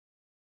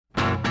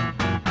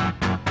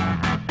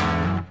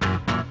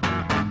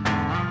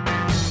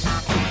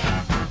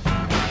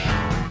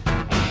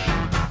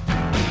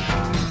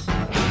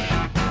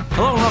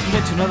welcome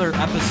into another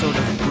episode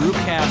of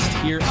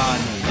Brewcast here on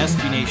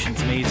SB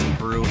Nation's Amazing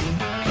Brew. You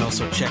can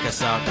also check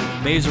us out,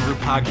 Amazing Brew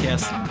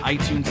Podcast, on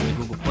iTunes and the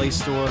Google Play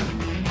Store.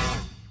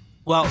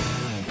 Well,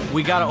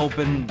 we got to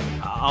open.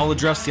 I'll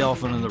address the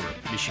elephant in the room.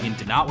 Michigan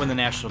did not win the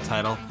national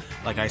title,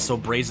 like I so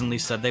brazenly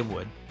said they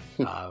would.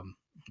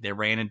 They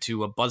ran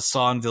into a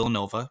buzzsaw in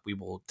Villanova. We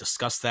will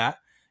discuss that.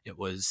 It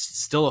was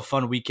still a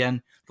fun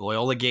weekend. The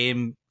Loyola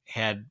game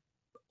had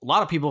a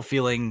lot of people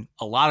feeling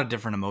a lot of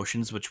different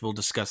emotions, which we'll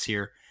discuss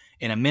here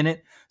in a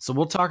minute. So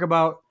we'll talk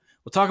about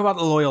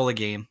the Loyola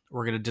game.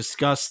 We're going to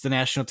discuss the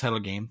national title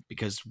game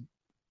because,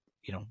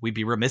 we'd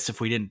be remiss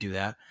if we didn't do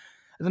that.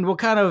 And then we'll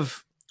kind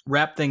of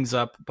wrap things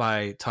up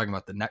by talking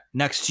about the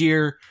next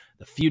year,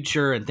 the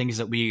future, and things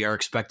that we are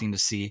expecting to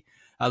see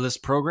out of this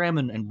program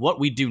and what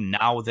we do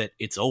now that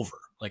it's over.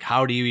 Like,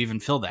 how do you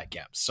even fill that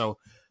gap? So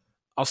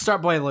I'll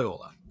start by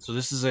Loyola. So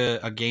this is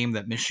a game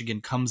that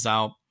Michigan comes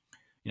out.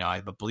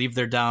 I believe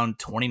they're down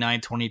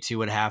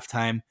 29-22 at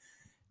halftime.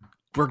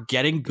 We're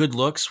getting good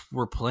looks.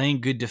 We're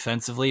playing good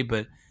defensively,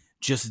 but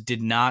just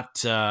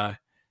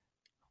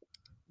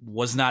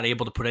was not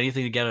able to put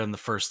anything together in the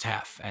first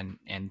half.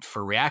 And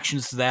for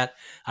reactions to that,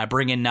 I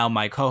bring in now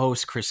my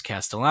co-hosts, Chris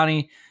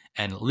Castellani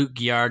and Luke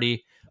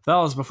Giardi.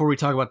 Fellas, before we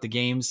talk about the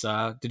games,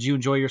 did you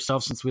enjoy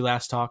yourself since we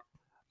last talked?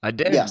 I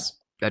did. Yes.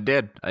 I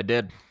did.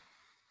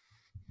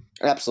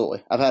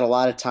 Absolutely. I've had a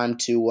lot of time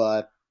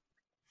to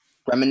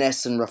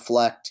reminisce and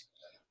reflect,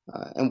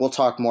 and we'll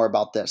talk more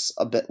about this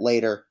a bit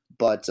later.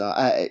 But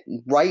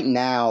right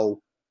now,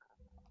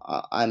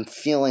 I'm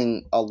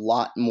feeling a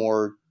lot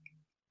more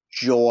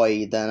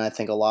joy than I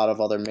think a lot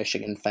of other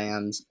Michigan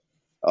fans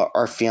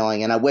are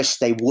feeling, and I wish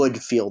they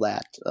would feel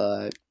that,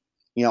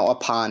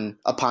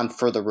 upon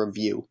further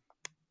review.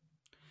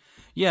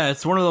 Yeah,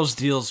 it's one of those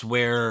deals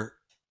where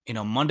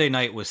Monday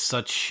night was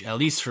such, at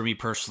least for me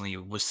personally,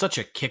 was such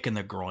a kick in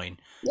the groin,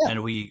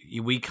 and we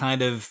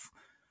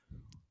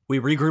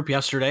regroup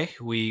yesterday.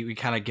 We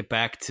kind of get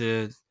back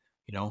to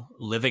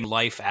living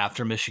life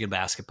after Michigan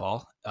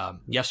basketball.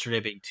 Yesterday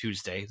being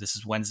Tuesday, this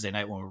is Wednesday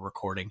night when we're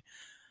recording,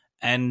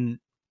 and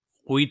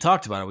we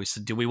talked about it. We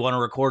said, do we want to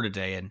record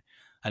today? And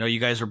I know you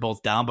guys were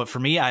both down, but for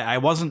me, I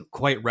wasn't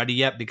quite ready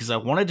yet because I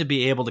wanted to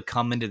be able to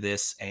come into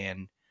this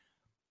and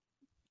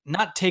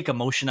not take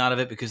emotion out of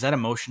it because that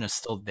emotion is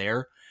still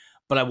there,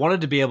 but I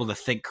wanted to be able to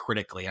think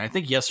critically. And I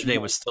think yesterday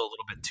was still a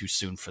little bit too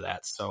soon for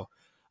that. So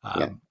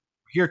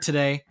here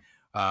today,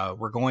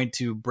 we're going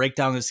to break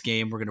down this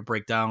game. We're going to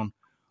break down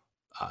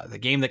the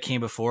game that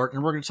came before it,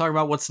 and we're going to talk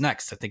about what's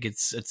next. I think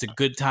it's a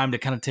good time to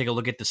kind of take a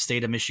look at the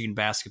state of Michigan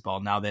basketball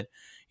now that,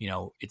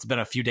 it's been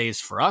a few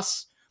days for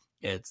us.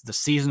 The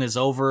season is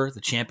over. The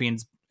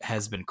champions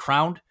has been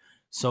crowned.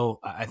 So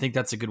I think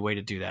that's a good way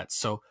to do that.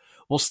 So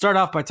we'll start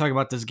off by talking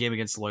about this game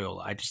against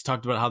Loyola. I just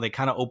talked about how they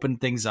kind of opened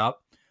things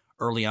up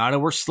early on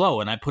and we're slow.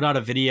 And I put out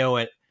a video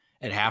at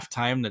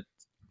halftime that,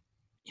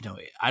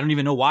 I don't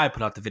even know why I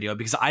put out the video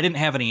because I didn't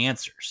have any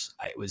answers.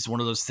 It was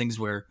one of those things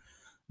where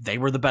they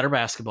were the better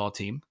basketball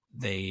team.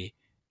 They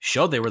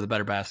showed they were the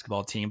better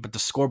basketball team, but the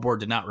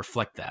scoreboard did not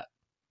reflect that.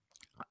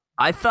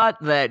 I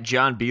thought that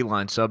John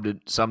Beilein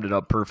summed it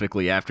up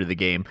perfectly after the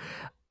game.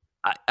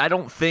 I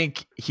don't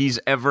think he's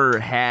ever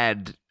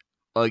had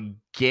a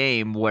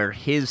game where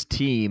his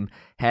team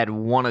had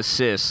one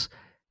assist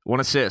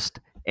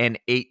and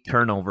 8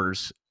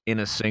 turnovers in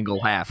a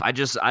single half. I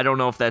don't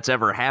know if that's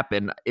ever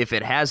happened. If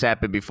it has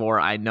happened before,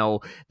 I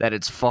know that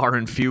it's far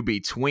and few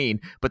between,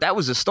 but that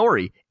was a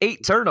story.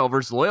 8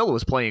 turnovers. Loyola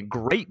was playing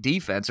great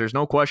defense. There's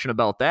no question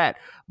about that.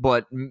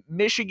 But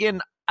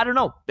Michigan, I don't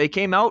know. They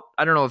came out.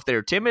 I don't know if they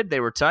were timid, they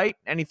were tight,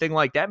 anything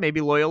like that. Maybe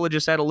Loyola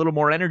just had a little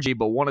more energy,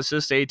 but 1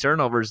 assist, 8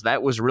 turnovers.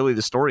 That was really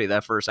the story of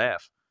that first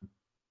half.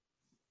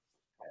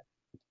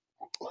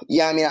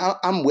 Yeah, I mean,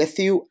 I'm with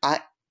you.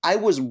 I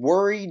was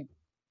worried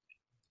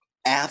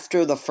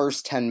after the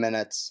first 10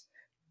 minutes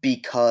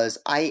because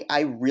I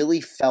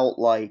really felt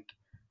like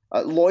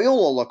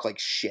Loyola looked like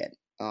shit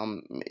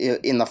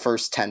in the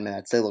first 10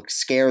 minutes. They looked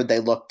scared. They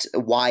looked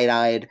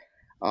wide-eyed.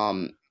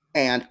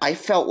 And I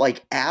felt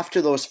like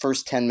after those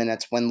first 10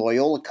 minutes when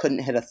Loyola couldn't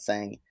hit a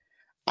thing,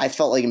 I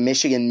felt like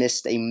Michigan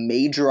missed a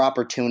major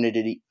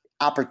opportunity,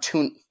 a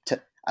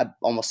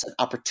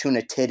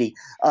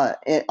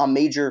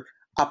major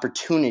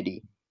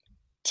opportunity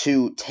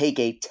to take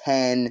a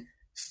 10,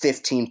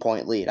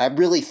 15-point lead. I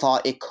really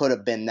thought it could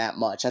have been that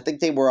much. I think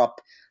they were up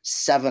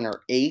 7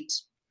 or 8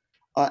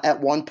 at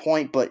one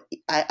point, but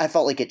I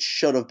felt like it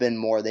should have been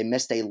more. They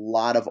missed a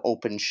lot of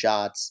open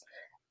shots,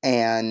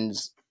 and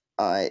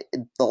the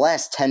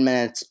last 10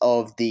 minutes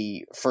of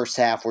the first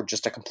half were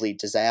just a complete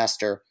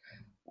disaster.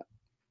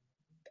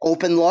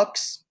 Open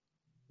looks,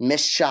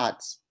 missed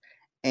shots,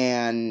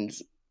 and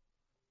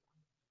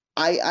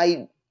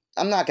I'm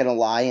not gonna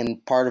lie,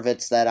 and part of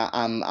it's that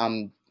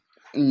I'm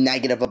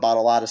negative about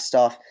a lot of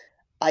stuff.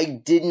 I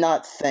did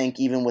not think,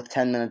 even with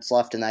 10 minutes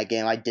left in that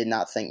game, I did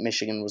not think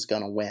Michigan was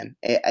gonna win.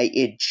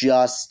 They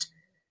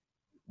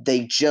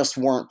just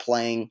weren't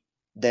playing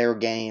their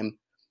game.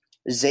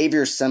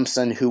 Xavier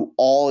Simpson, who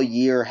all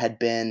year had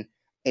been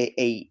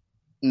a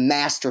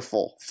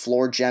masterful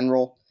floor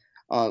general,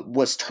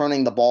 was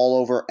turning the ball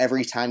over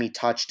every time he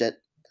touched it.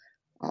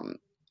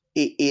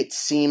 It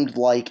seemed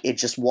like it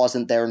just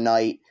wasn't their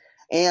night.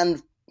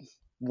 And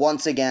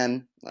once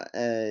again,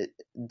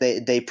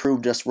 they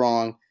proved us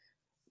wrong,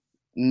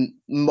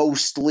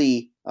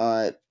 mostly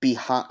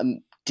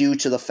due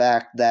to the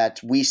fact that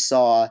we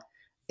saw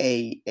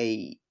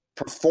a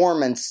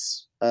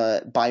performance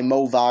by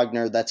Mo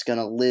Wagner that's going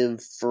to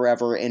live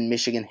forever in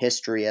Michigan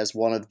history as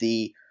one of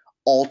the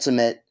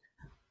ultimate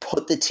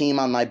put the team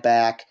on my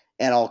back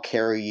and I'll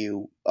carry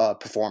you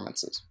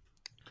performances.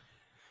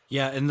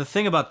 Yeah, and the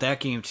thing about that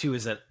game too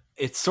is that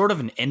it's sort of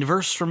an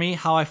inverse for me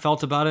how I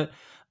felt about it.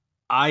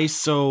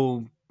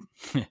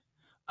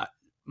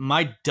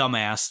 My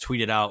dumbass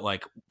tweeted out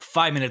like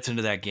 5 minutes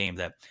into that game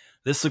that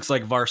this looks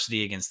like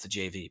varsity against the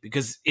JV,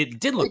 because it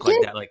did look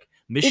like that. Like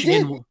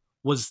Michigan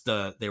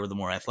they were the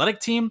more athletic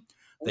team.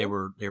 They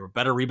were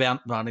better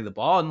rebounding the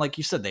ball, and like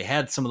you said, they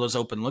had some of those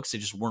open looks. They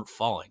just weren't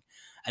falling.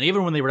 And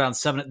even when they were down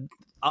 7,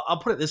 I'll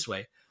put it this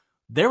way: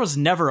 there was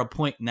never a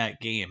point in that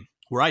game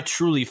where I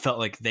truly felt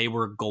like they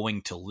were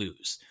going to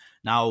lose.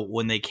 Now,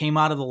 when they came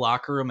out of the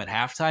locker room at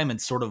halftime and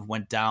sort of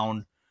went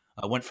down,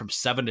 went from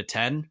 7 to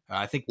 10,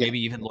 I think maybe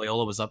even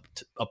Loyola was up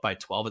by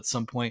 12 at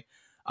some point.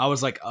 I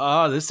was like,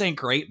 oh, this ain't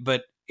great,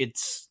 but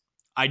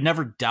I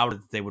never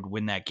doubted that they would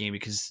win that game,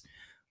 because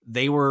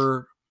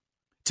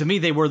to me,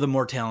 they were the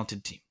more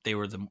talented team. They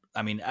were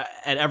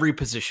at every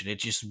position. It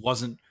just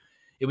wasn't,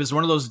 it was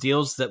one of those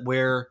deals that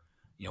where,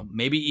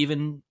 maybe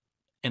even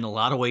in a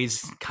lot of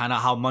ways, kind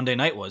of how Monday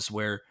night was,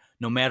 where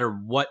no matter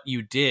what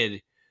you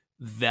did,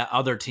 that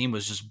other team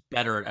was just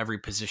better at every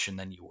position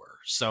than you were.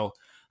 So,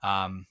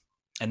 and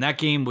that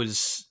game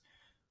was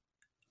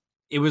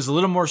a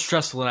little more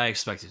stressful than I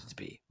expected it to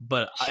be.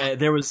 But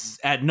there was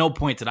at no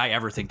point did I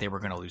ever think they were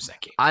going to lose that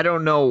game. I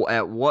don't know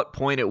at what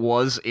point it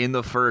was in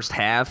the first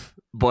half,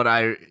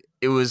 but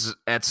it was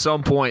at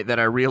some point that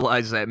I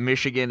realized that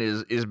Michigan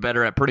is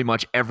better at pretty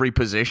much every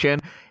position.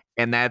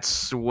 And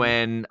that's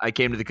when I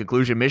came to the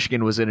conclusion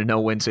Michigan was in a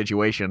no-win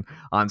situation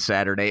on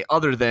Saturday,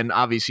 other than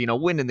obviously,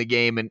 winning the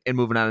game and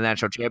moving on to the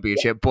national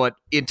championship. But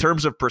in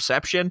terms of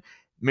perception,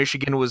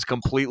 Michigan was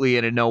completely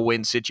in a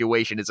no-win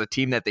situation. It's a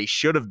team that they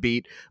should have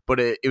beat, but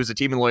it was a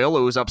team in Loyola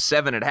who was up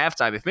 7 at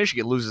halftime. If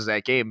Michigan loses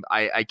that game,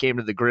 I came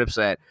to the grips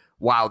that,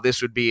 wow,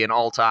 this would be an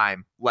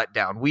all-time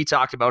letdown. We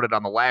talked about it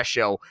on the last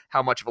show,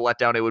 how much of a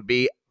letdown it would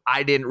be.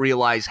 I didn't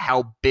realize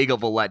how big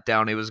of a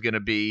letdown it was going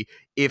to be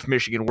if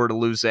Michigan were to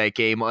lose that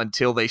game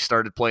until they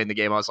started playing the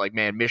game. I was like,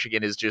 man,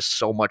 Michigan is just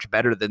so much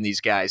better than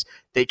these guys.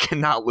 They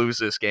cannot lose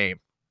this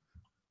game.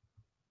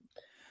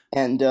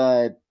 And,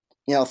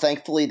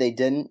 thankfully they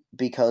didn't,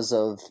 because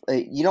of,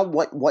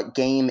 what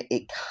game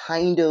it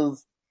kind of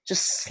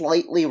just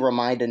slightly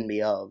reminded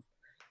me of.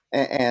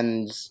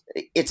 And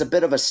it's a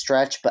bit of a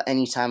stretch, but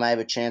anytime I have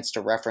a chance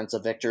to reference a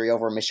victory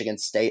over Michigan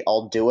State,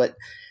 I'll do it.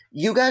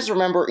 You guys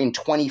remember in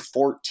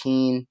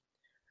 2014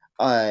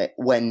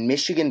 when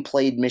Michigan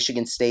played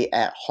Michigan State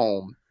at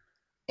home,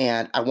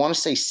 and I want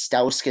to say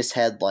Stauskas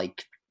had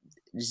like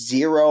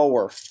 0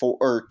 or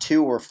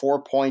 2 or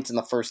 4 points in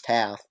the first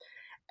half,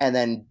 and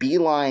then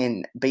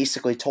Beilein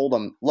basically told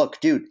him, look,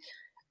 dude,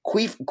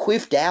 Queef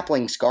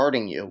Dapling's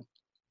guarding you.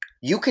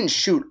 You can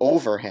shoot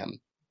over him.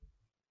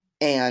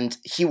 And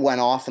he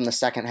went off in the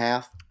second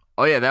half.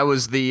 Oh, yeah, that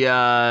was the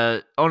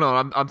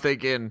I'm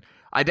thinking –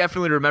 I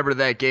definitely remember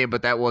that game,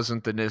 but that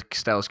wasn't the Nick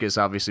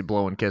Stauskas obviously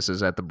blowing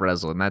kisses at the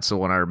Breslin. That's the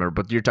one I remember.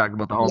 But you're talking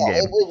about the home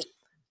game. It was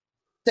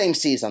same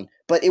season,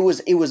 but it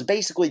was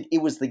basically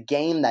the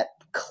game that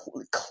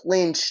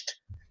clinched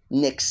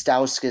Nick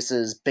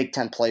Stauskas's Big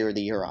Ten Player of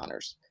the Year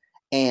honors.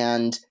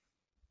 And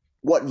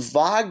what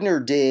Wagner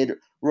did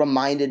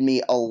reminded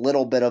me a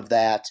little bit of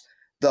that,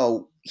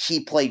 though he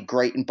played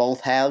great in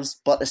both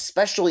halves, but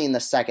especially in the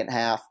second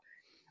half,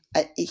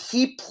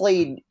 he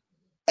played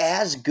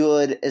as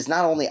good as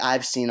not only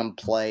I've seen him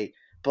play,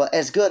 but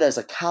as good as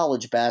a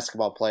college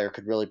basketball player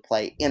could really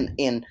play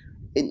in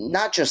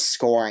not just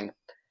scoring,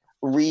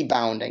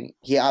 rebounding.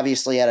 He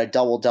obviously had a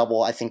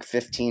double-double, I think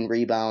 15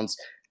 rebounds,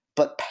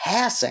 but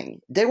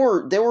passing. There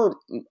were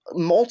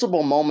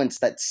multiple moments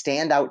that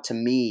stand out to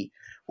me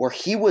where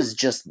he was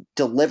just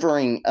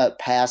delivering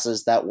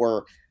passes that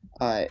were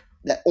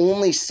that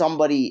only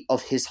somebody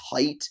of his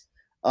height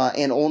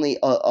and only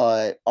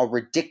a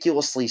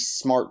ridiculously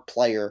smart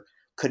player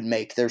could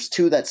make. There's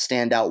 2 that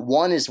stand out.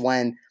 One is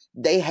when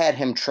they had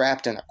him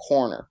trapped in a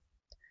corner,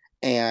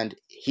 and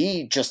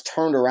he just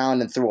turned around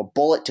and threw a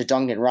bullet to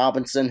Duncan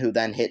Robinson, who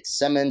then hit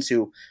Simmons,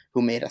 who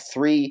made a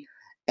 3.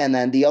 And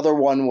then the other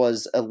one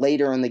was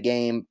later in the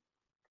game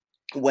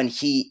when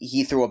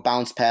he threw a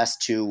bounce pass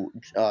to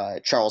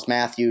Charles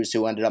Matthews,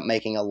 who ended up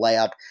making a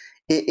layup.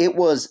 It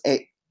was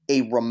a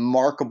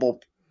remarkable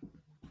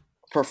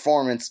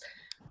performance,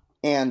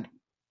 and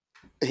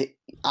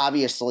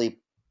obviously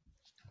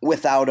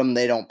without him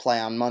they don't play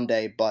on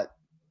Monday, but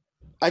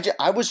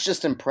I was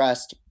just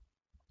impressed.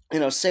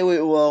 Say what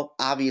we will,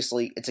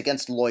 obviously it's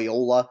against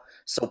Loyola,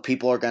 so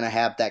people are going to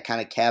have that kind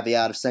of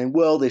caveat of saying,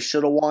 well, they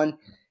should have won.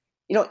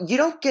 you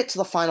don't get to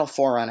the Final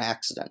Four on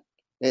accident.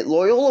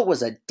 Loyola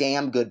was a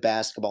damn good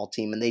basketball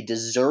team, and they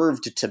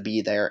deserved to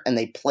be there, and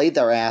they played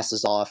their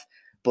asses off.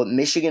 But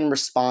Michigan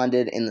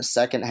responded in the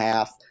second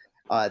half.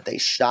 They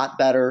shot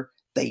better.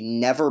 They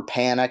never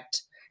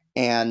panicked,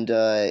 and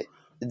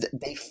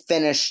they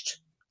finished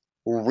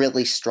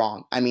really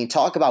strong. I mean,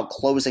 talk about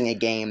closing a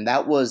game.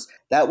 That was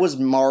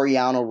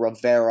Mariano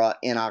Rivera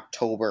in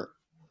October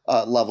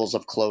levels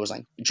of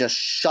closing. Just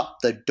shut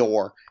the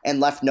door and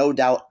left no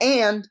doubt,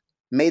 and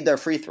made their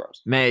free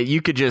throws. Man,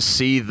 you could just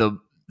see the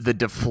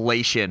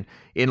deflation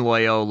in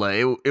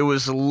Loyola. It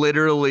was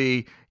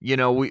literally,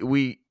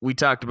 we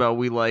talked about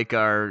we like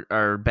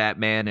our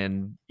Batman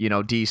and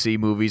DC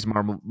movies,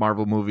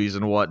 Marvel movies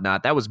and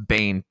whatnot. That was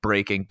Bane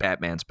breaking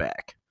Batman's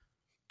back.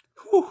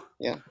 Whew.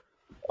 Yeah.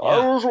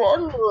 I was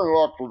wondering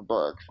what would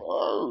break.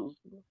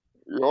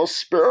 Your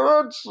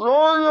spirit,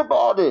 sorry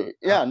about it.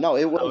 Yeah, no,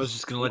 it was. I was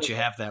just gonna let you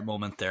have that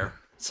moment there.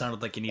 It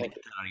sounded like you needed to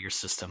get that out of your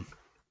system.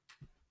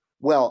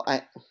 Well,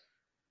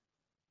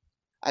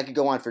 I could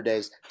go on for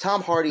days.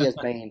 Tom Hardy as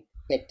Bane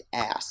kicked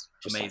ass.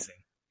 Amazing.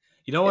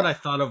 You know what I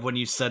thought of when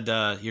you said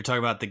you're talking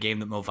about the game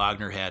that Mo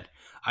Wagner had?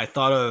 I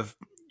thought of,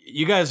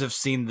 you guys have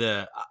seen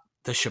the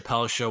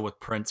Chappelle Show with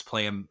Prince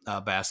playing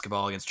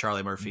basketball against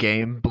Charlie Murphy.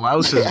 Game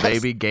blouses,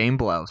 baby. Game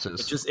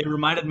blouses. It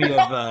reminded me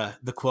of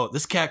the quote,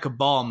 "This cat could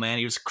ball, man.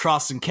 He was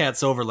crossing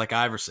cats over like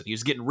Iverson. He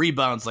was getting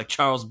rebounds like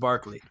Charles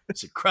Barkley.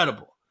 It's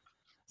incredible."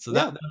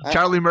 So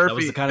Charlie Murphy,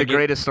 was the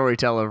greatest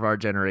storyteller of our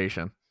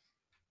generation.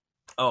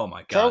 Oh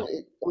my God.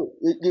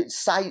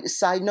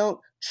 Side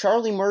note,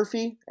 Charlie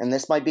Murphy, and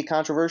this might be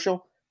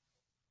controversial,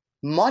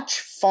 much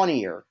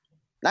funnier.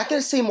 Not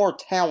going to say more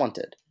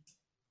talented.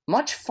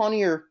 Much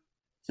funnier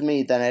to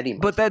me than Eddie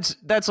Murphy. But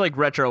that's like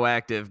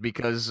retroactive,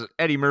 because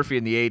Eddie Murphy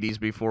in the 80s,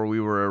 before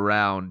we were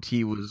around,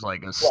 he was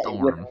like a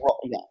storm.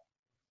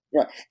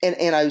 Yeah.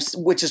 And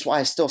which is why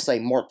I still say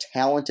more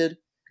talented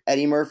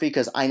Eddie Murphy,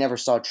 because I never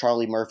saw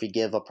Charlie Murphy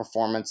give a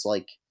performance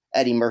like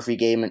Eddie Murphy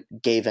gave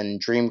in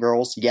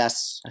Dreamgirls.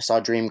 Yes, I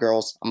saw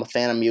Dreamgirls. I'm a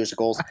fan of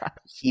musicals.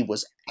 He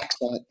was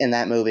excellent in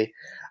that movie.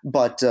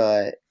 But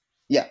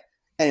yeah.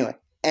 Anyway,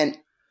 and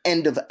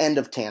end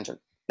of tangent.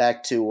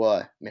 Back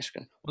to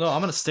Michigan. Well, no,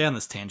 I'm going to stay on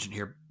this tangent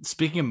here.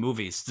 Speaking of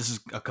movies, this is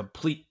a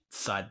complete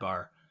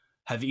sidebar.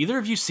 Have either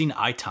of you seen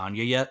I,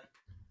 Tonya yet?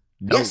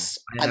 No, yes,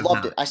 I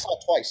loved it. I saw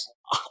it twice.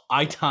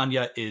 I,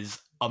 Tonya is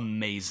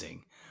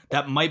amazing.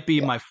 That might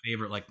be my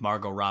favorite, like,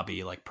 Margot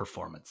Robbie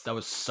performance. That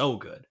was so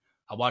good.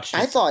 I watched it.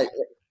 I thought,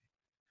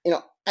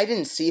 I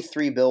didn't see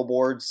Three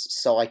Billboards,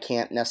 so I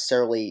can't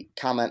necessarily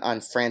comment on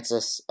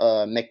Frances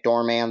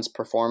McDormand's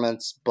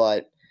performance,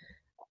 but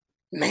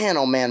man,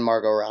 oh man,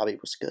 Margot Robbie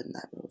was good in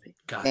that movie.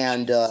 Gosh,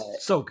 and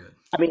so good.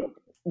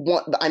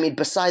 I mean,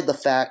 besides the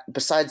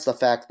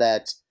fact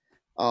that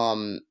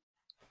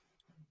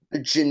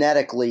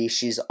genetically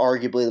she's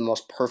arguably the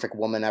most perfect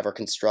woman ever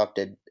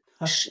constructed,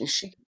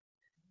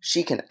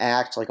 she can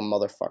act like a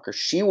motherfucker.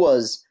 She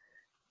was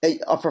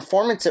a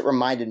performance it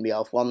reminded me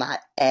of, while not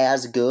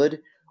as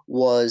good,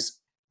 was,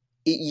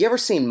 you ever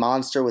seen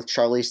Monster with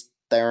Charlize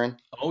Theron?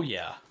 Oh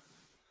yeah.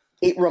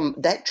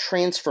 That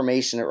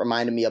transformation, it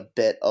reminded me a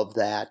bit of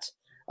that.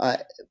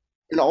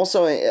 And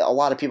also, a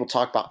lot of people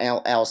talk about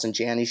Allison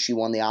Janney. She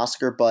won the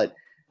Oscar, but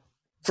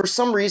for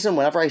some reason,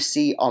 whenever I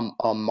see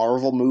a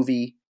Marvel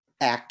movie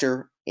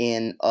actor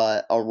in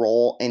a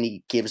role and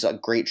he gives a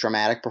great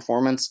dramatic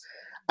performance,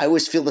 I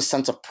always feel the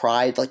sense of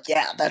pride, like,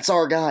 yeah, that's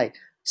our guy.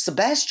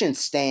 Sebastian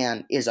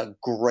Stan is a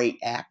great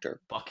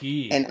actor.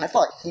 Bucky. And I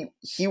thought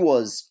he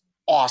was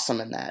awesome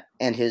in that.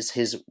 And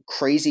his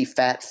crazy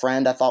fat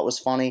friend I thought was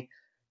funny.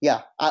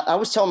 Yeah, I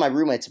was telling my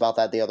roommates about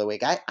that the other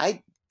week.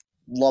 I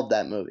love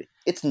that movie.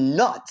 It's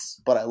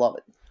nuts, but I love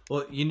it.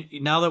 Well,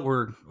 now that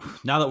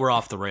we're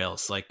off the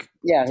rails,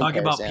 talking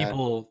about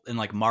people in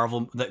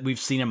Marvel that we've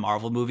seen in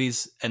Marvel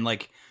movies, and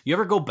you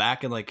ever go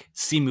back and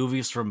see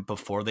movies from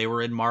before they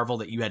were in Marvel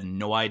that you had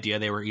no idea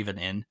they were even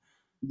in?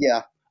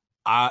 Yeah.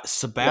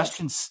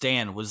 Sebastian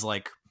Stan was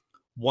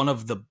one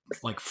of the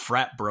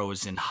frat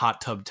bros in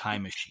Hot Tub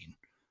Time Machine.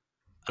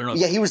 I don't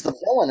know. Yeah, he was the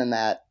villain in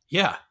that.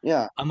 Yeah.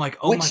 Yeah. I'm like,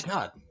 oh my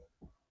God.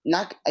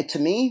 Not to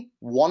me,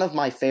 one of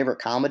my favorite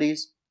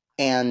comedies,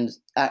 and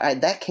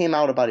that came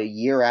out about a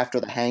year after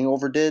The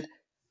Hangover did.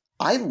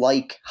 I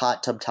like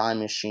Hot Tub Time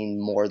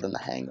Machine more than The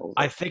Hangover.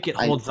 I think it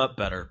holds up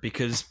better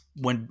because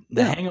when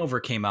The Hangover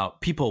came out,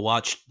 people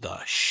watched the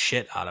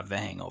shit out of The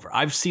Hangover.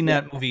 I've seen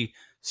that movie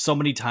so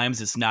many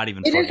times, it's not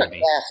even funny. It is a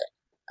classic.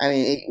 I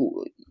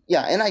mean,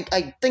 and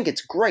I think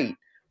it's great.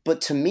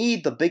 But to me,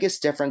 the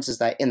biggest difference is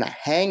that in The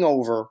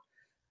Hangover,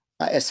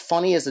 as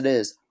funny as it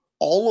is,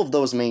 all of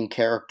those main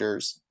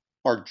characters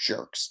are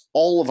jerks.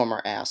 All of them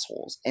are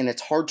assholes. And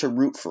it's hard to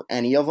root for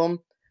any of them.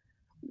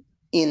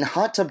 In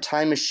Hot Tub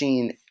Time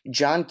Machine,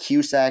 John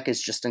Cusack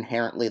is just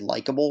inherently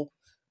likable.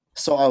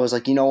 So I was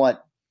like, you know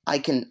what? I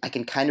can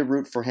kind of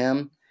root for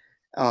him.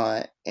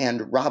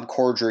 And Rob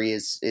Corddry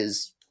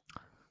is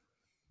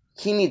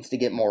he needs to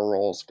get more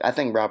roles. I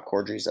think Rob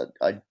Corddry's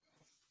a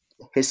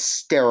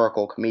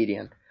hysterical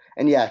comedian.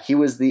 And yeah, he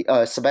was the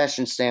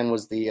Sebastian Stan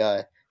was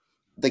the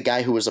the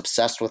guy who was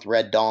obsessed with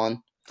Red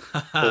Dawn.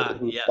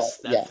 Yes,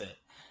 that's it.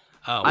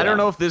 Oh, I don't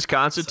know if this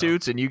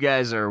constitutes, and you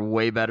guys are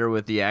way better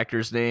with the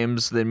actors'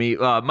 names than me.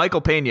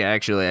 Michael Pena,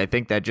 actually, I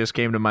think that just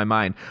came to my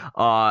mind.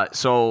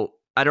 So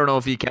I don't know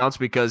if he counts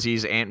because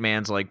he's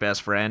Ant-Man's like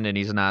best friend, and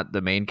he's not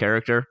the main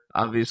character,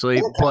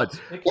 obviously. But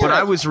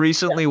I was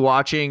recently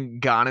watching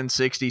Gone in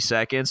 60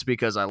 Seconds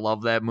because I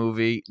love that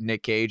movie.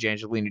 Nick Cage,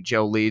 Angelina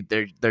Jolie,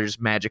 there's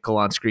magical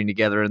on screen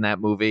together in that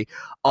movie.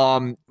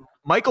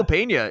 Michael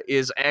Pena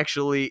is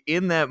actually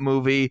in that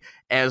movie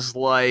as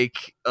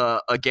like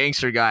a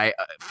gangster guy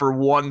for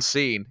one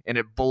scene, and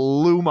it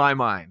blew my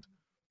mind.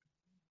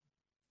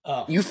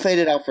 You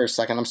faded out for a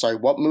second. I'm sorry.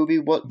 What movie?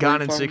 What?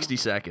 Gone in 60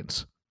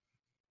 Seconds.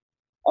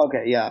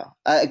 Okay, yeah.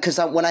 Because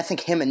when I think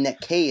him and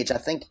Nick Cage, I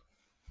think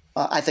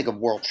of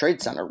World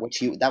Trade Center,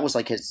 that was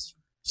like his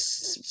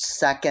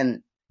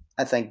second,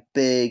 I think,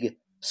 big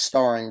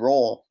starring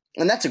role,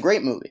 and that's a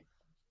great movie.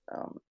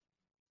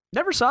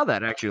 Never saw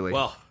that actually.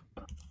 Well.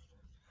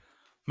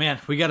 Man,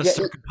 we got to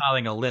start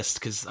compiling a list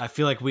because I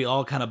feel like we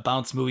all kind of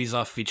bounce movies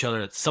off of each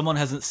other that someone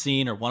hasn't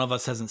seen or one of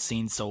us hasn't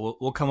seen. So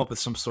we'll come up with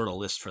some sort of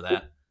list for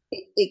that.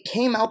 It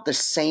came out the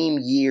same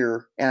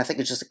year, and I think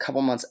it's just a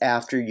couple months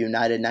after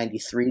United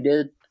 93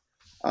 did,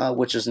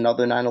 which is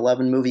another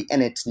 9/11 movie,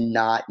 and it's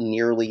not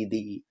nearly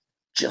the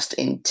just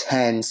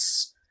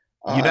intense.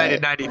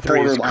 United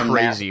 93 is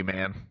crazy,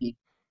 man.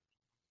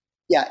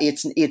 Yeah,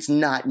 it's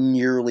not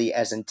nearly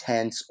as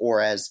intense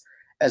or as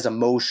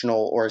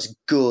emotional or as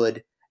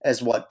good as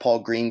what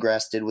Paul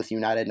Greengrass did with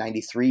United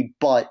 93,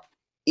 but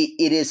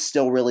it is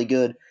still really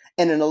good.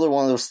 And another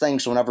one of those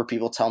things, whenever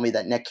people tell me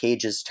that Nick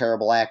Cage is a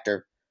terrible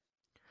actor,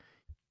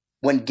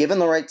 when given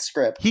the right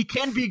script... He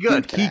can be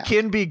good. He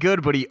can be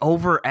good, but he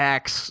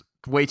overacts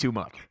way too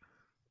much.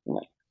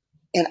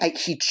 And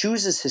he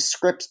chooses his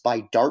scripts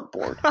by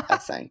dartboard, I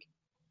think.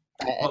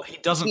 Well, he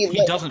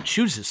doesn't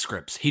choose his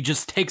scripts. He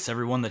just takes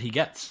everyone that he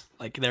gets.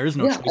 Like, there is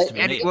no choice to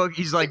be made. Well,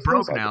 he's like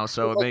broke now,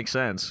 so it makes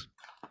sense.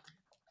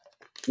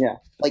 Yeah,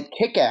 like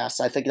Kick-Ass.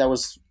 I think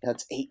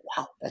that's 8.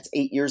 Wow, that's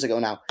 8 years ago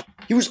now.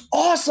 He was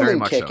awesome in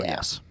Kick-Ass. So,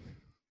 yes.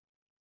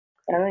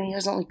 And he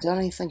hasn't done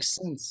anything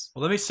since.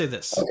 Well, let me say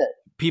this: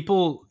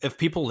 if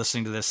people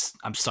listening to this,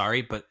 I'm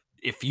sorry, but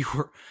if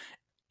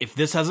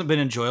this hasn't been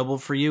enjoyable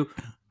for you,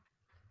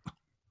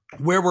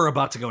 where we're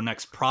about to go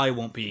next probably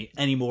won't be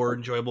any more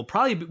enjoyable.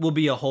 Probably will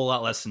be a whole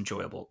lot less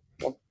enjoyable.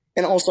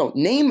 And also,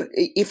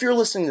 if you're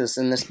listening to this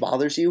and this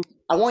bothers you,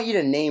 I want you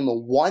to name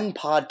one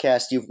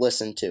podcast you've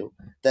listened to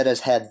that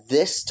has had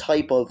this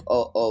type of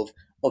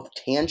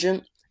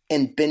tangent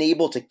and been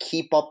able to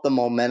keep up the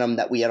momentum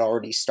that we had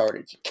already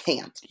started. You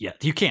can't. Yeah,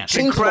 you can't.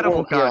 Change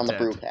incredible content on the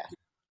Brew Path.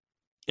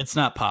 It's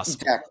not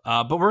possible. Exactly.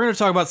 But we're going to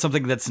talk about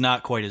something that's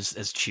not quite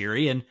as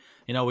cheery, and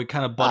we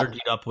kind of buttered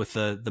it up with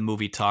the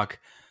movie talk.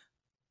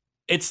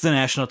 It's the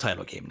national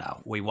title game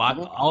now.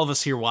 All of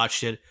us here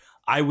watched it.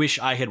 I wish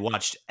I had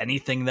watched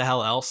anything the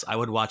hell else. I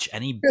would watch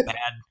any bad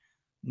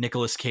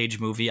Nicolas Cage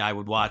movie. I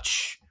would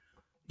watch.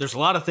 There's a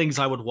lot of things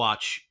I would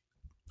watch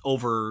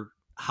over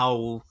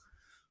how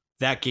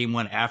that game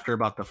went after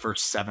about the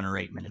first 7 or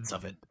 8 minutes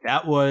of it.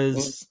 That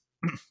was,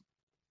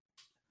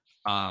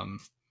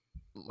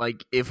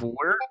 like if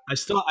we're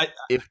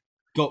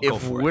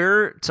if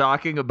we're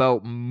talking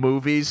about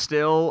movies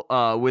still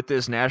with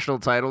this national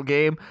title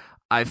game,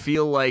 I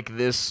feel like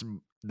this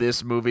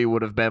movie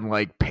would have been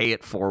like Pay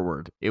It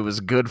Forward. It was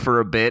good for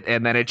a bit,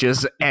 and then it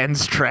just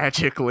ends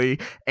tragically,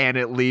 and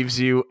it leaves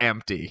you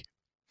empty.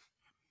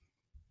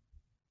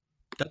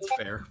 That's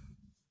fair.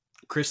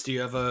 Chris, do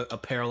you have a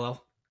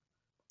parallel?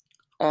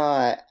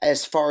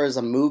 As far as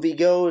a movie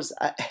goes,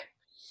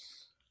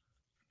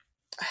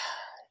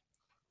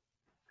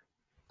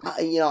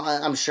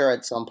 I'm sure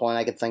at some point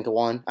I could think of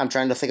one. I'm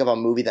trying to think of a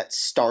movie that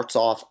starts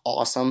off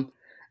awesome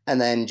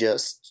and then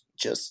just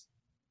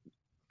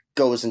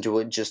goes into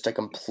a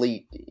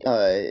complete,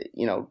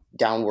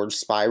 downward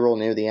spiral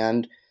near the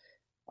end.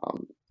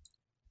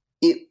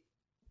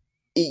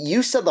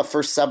 You said the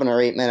first 7 or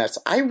 8 minutes.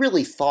 I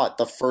really thought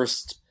the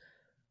first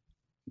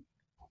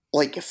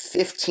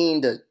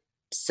 15 to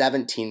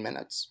 17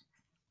 minutes,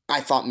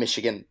 I thought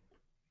Michigan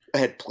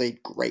had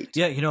played great.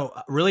 Yeah,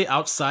 really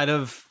outside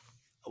of,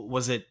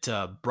 was it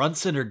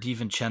Brunson or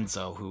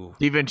DiVincenzo who...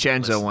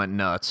 DiVincenzo went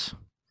nuts.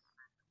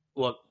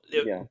 Well,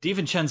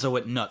 DiVincenzo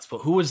went nuts, but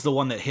who was the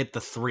one that hit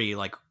the 3?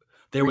 Like,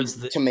 there was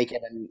to make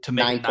it a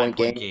 9-point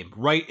game.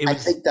 Right? I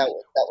think that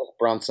was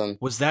Brunson.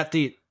 Was that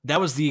the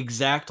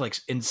exact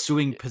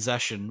ensuing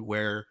possession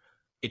where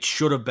it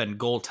should have been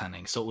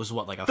goaltending? So it was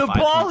what, like a 5-point swing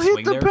there? The ball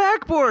hit the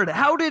backboard.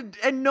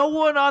 And no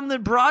one on the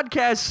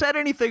broadcast said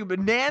anything, but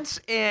Nance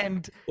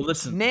and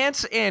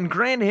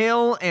Grant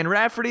Hill and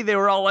Rafferty, they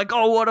were all like,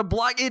 "Oh, what a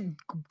block! It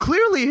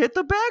clearly hit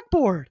the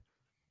backboard."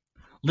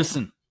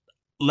 Listen,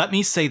 let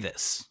me say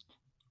this.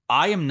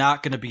 I am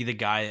not going to be the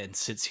guy that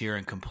sits here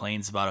and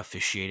complains about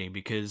officiating,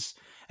 because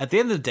at the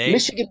end of the day,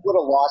 Michigan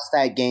would have lost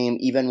that game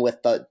even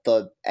with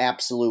the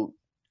absolute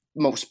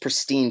most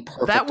pristine,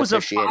 perfect. That was a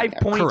officiating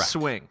 5-point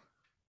swing.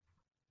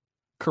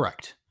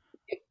 Correct.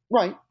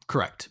 Right.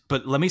 Correct.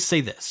 But let me say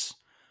this.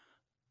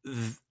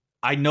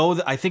 I know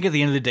that I think at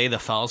the end of the day the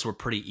fouls were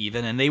pretty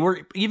even, and they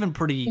were even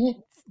pretty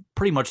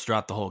much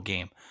throughout the whole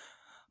game.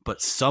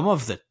 But some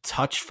of the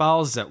touch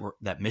fouls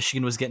that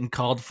Michigan was getting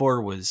called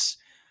for was,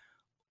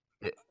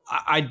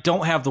 I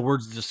don't have the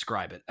words to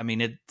describe it. I mean,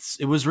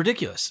 it was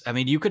ridiculous. I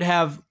mean, you could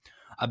have,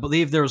 I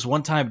believe there was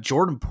one time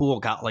Jordan Poole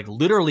got like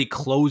literally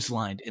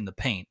clotheslined in the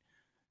paint.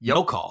 Yep.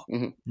 No call,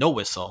 no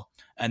whistle.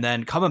 And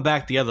then coming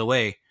back the other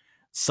way,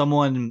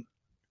 someone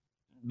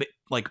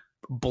like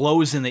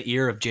blows in the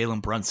ear of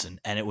Jalen Brunson,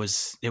 and it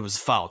was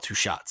foul, 2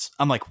 shots.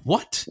 I'm like,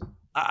 what?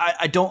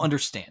 I don't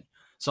understand.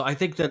 So I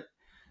think that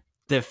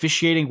the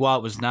officiating, while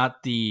it was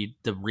not the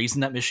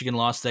reason that Michigan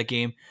lost that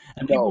game,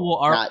 and people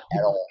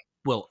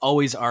will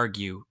always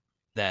argue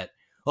that,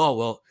 oh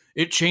well,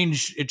 it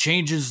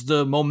changes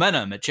the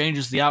momentum, it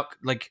changes the out.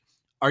 Like,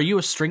 are you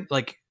a string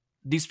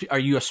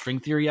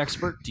theory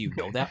expert? Do you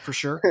know that for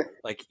sure?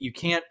 Like, you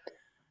can't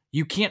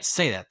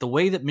say that. The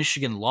way that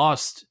Michigan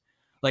lost,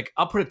 like,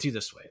 I'll put it to you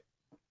this way.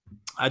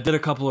 I did a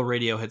couple of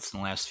radio hits in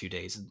the last few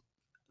days. And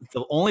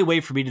the only way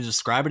for me to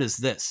describe it is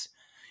this.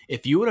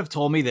 If you would have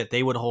told me that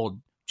they would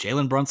hold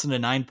Jalen Brunson to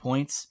 9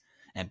 points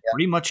and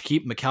pretty much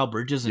keep Mikal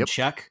Bridges in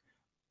check,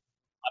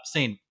 I'm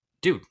saying,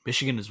 dude,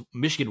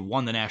 Michigan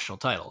won the national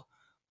title.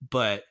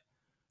 But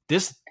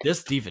this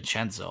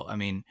DiVincenzo, I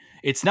mean,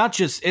 it's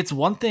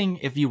one thing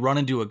if you run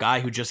into a guy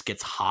who just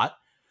gets hot,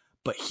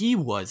 but he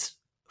was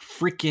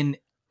freaking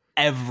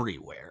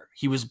everywhere.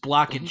 He was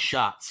blocking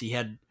shots. He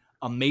had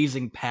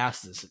amazing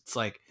passes. It's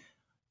like,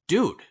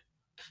 dude,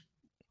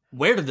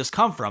 where did this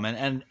come from?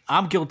 And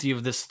I'm guilty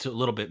of this a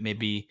little bit,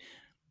 maybe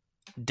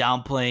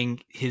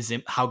downplaying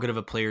how good of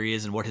a player he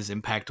is and what his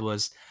impact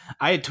was.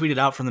 I had tweeted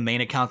out from the main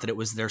account that it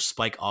was their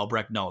Spike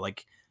Albrecht. No,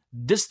 like,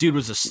 this dude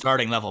was a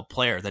starting level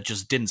player that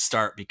just didn't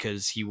start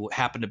because he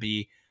happened to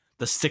be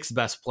the 6th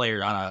best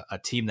player on a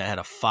team that had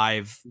a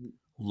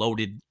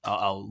loaded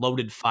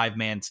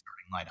 5-man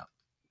starting lineup.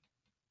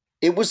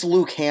 It was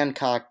Luke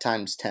Hancock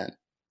times 10.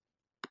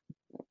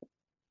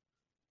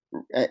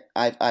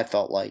 I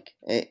felt like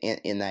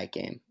in that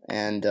game.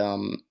 And I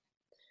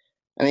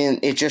mean,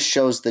 it just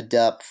shows the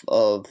depth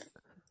of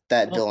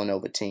that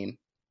Villanova team.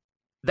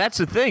 That's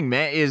the thing,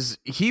 man, is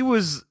he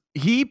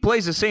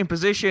plays the same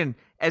position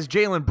as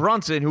Jalen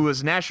Brunson, who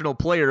was National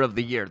Player of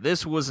the Year.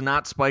 This was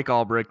not Spike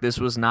Albrecht. This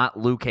was not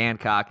Luke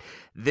Hancock.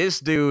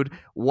 This dude,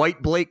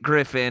 White Blake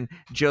Griffin,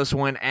 just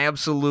went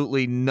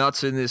absolutely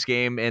nuts in this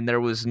game, and there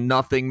was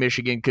nothing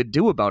Michigan could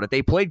do about it.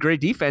 They played great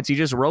defense. He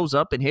just rose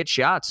up and hit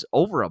shots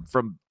over them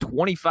from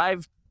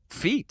 25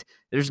 feet.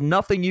 There's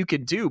nothing you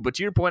can do. But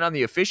to your point on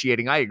the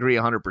officiating, I agree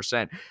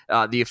 100%.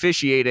 The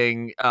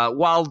officiating,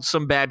 while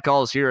some bad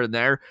calls here and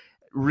there,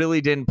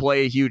 really didn't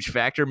play a huge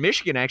factor.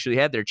 Michigan actually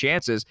had their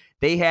chances.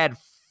 They had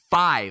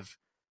five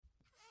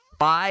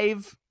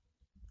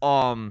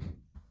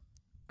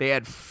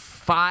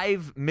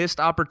missed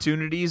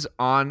opportunities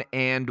on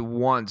and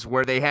ones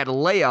where they had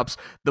layups.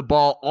 The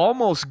ball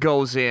almost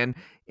goes in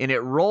and it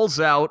rolls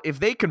out. If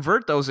they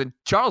convert those, and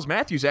Charles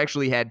Matthews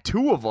actually had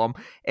 2 of them,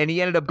 and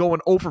he ended up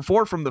going 0 for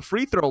 4 from the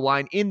free throw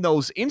line in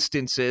those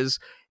instances.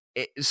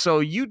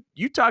 So you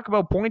talk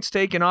about points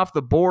taken off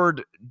the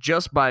board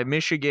just by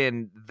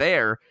Michigan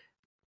there.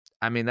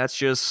 I mean, that's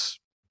just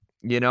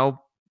how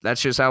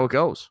it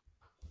goes.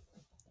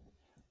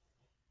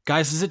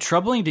 Guys, is it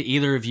troubling to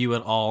either of you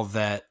at all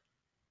that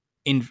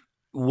in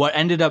what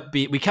ended up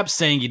we kept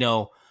saying,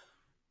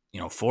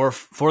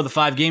 for the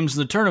 5 games in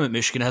the tournament,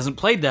 Michigan hasn't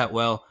played that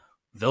well.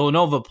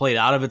 Villanova played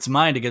out of its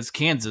mind against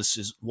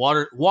Kansas.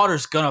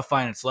 Water's gonna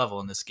find its level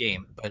in this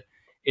game. But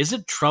is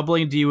it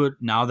troubling to you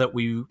now that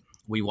we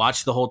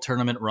watched the whole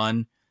tournament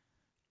run?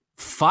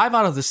 5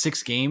 out of the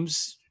 6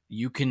 games,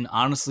 you can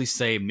honestly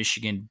say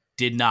Michigan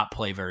did not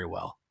play very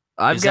well.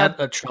 Was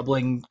that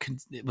troubling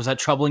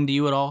to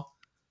you at all?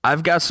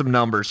 I've got some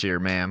numbers here,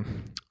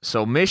 man.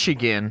 So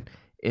Michigan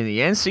in the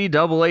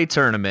NCAA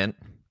tournament,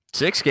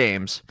 6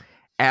 games,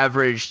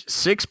 averaged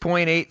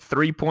 6.8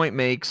 3-point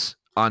makes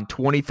on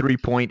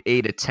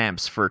 23.8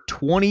 attempts for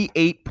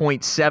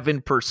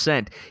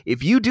 28.7%.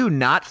 If you do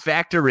not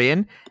factor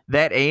in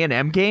that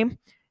A&M game,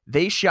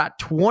 they shot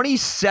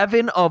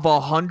 27 of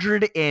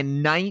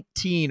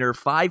 119, or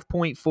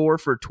 5.4 for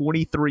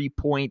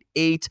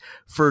 23.8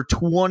 for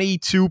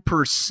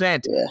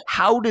 22%. Yeah.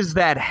 How does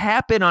that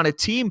happen on a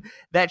team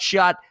that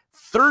shot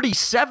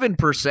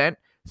 37%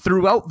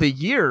 throughout the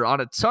year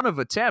on a ton of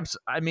attempts?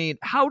 I mean,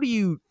 how do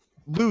you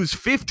lose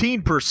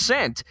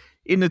 15%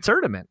 in the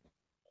tournament?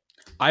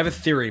 I have a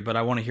theory, but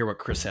I want to hear what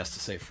Chris has to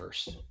say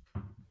first.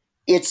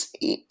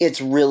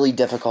 It's really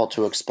difficult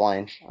to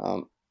explain.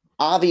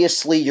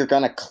 Obviously, you're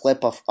going to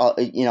clip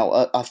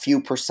a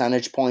few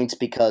percentage points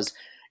because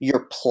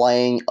you're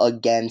playing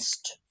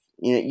against,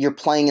 you're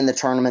playing in the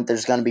tournament.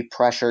 There's going to be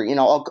pressure.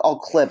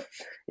 I'll clip,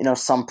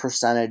 some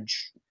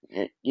percentage,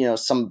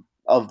 some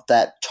of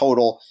that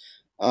total,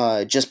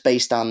 just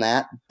based on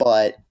that.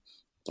 But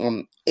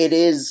it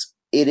is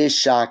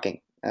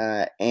shocking,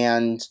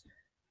 and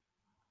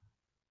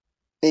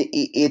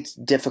it's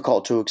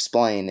difficult to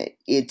explain.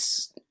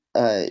 It's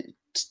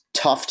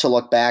tough to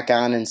look back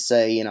on and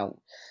say,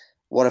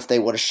 What if they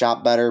would have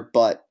shot better?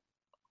 But,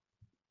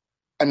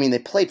 I mean, they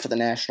played for the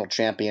national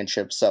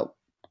championship, so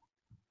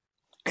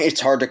it's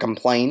hard to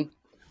complain.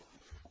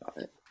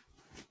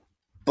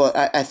 But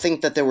I think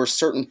that there were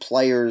certain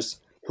players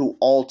who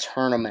all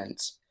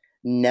tournaments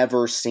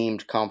never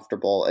seemed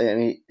comfortable. I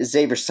mean,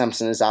 Xavier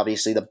Simpson is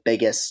obviously the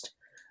biggest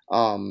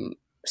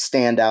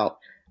standout.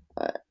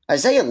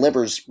 Isaiah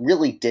Livers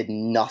really did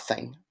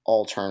nothing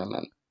all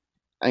tournament.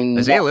 I mean,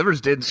 Isaiah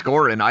Livers didn't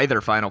score in either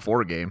Final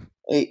Four game.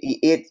 And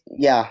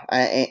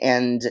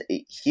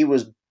he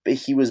was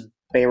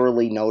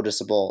barely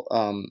noticeable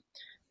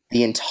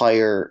the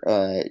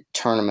entire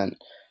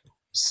tournament.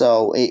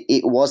 So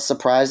it was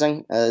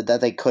surprising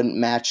that they couldn't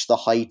match the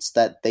heights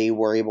that they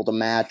were able to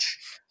match,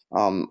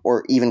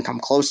 or even come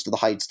close to the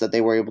heights that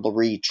they were able to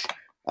reach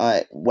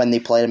when they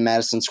played in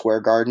Madison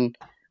Square Garden.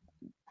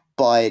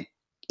 But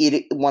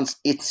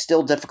it's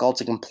still difficult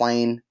to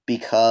complain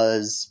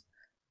because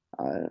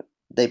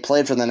they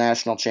played for the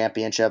national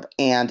championship,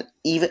 and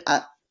even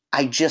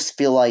I just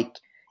feel like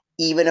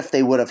even if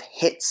they would have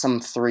hit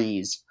some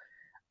threes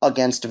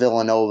against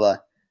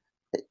Villanova,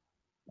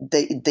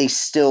 they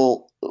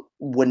still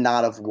would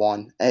not have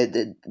won.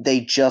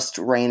 They just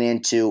ran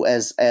into,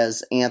 as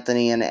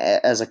Anthony and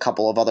as a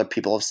couple of other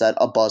people have said,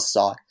 a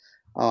buzzsaw,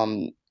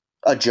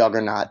 a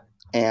juggernaut,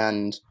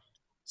 and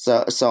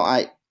so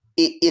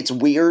it's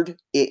weird.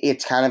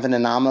 It's kind of an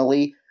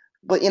anomaly,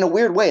 but in a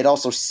weird way, it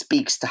also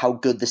speaks to how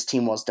good this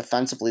team was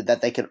defensively,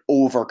 that they could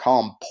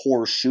overcome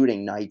poor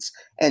shooting nights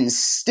and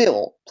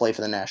still play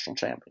for the national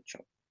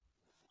championship.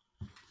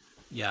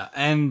 Yeah,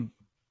 and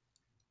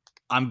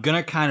I'm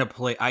going to kind of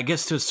play, I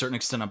guess to a certain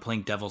extent, I'm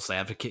playing devil's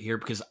advocate here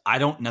because I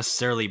don't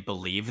necessarily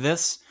believe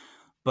this,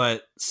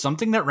 but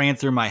something that ran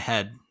through my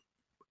head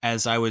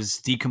as I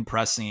was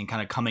decompressing and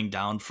kind of coming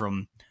down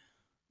from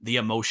the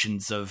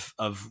emotions of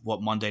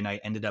what Monday night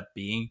ended up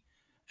being.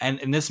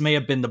 And this may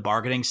have been the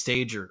bargaining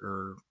stage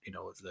or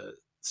the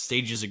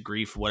stages of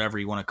grief, whatever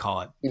you want to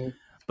call it. Mm-hmm.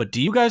 But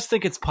do you guys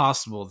think it's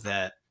possible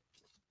that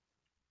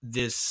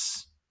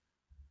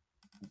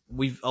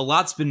a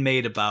lot's been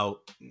made about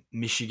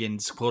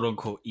Michigan's quote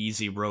unquote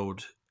easy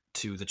road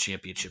to the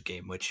championship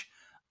game, which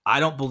I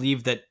don't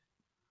believe that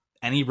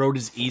any road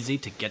is easy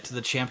to get to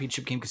the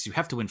championship game because you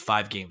have to win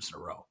 5 games in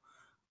a row.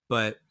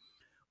 But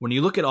when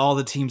you look at all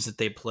the teams that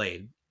they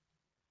played,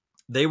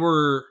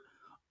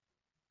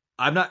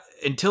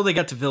 until they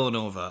got to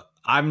Villanova,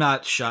 I'm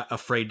not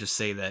afraid to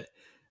say that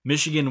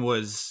Michigan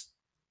was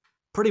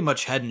pretty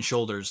much head and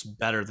shoulders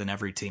better than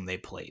every team they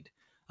played.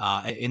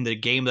 In the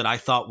game that I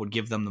thought would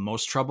give them the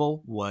most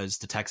trouble was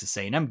the Texas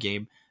A&M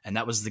game, and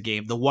that was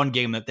the one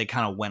game that they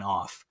kind of went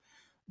off.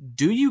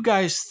 Do you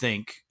guys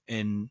think,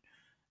 and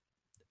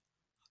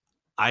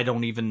I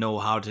don't even know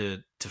how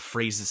to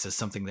phrase this as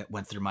something that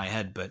went through my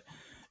head, but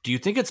do you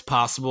think it's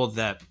possible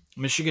that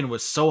Michigan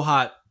was so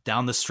hot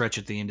down the stretch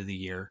at the end of the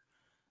year?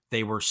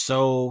 They were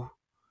so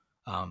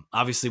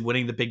obviously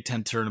winning the Big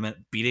Ten tournament,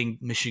 beating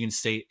Michigan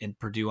State and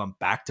Purdue on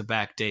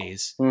back-to-back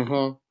days.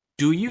 Mm-hmm.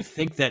 Do you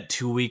think that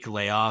 2-week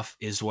layoff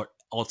is what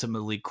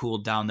ultimately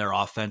cooled down their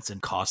offense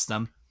and cost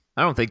them?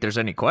 I don't think there's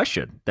any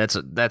question. That's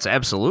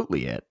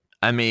absolutely it.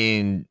 I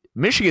mean,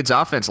 Michigan's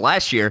offense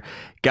last year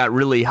got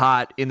really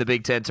hot in the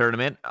Big Ten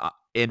tournament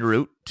en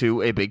route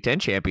to a Big Ten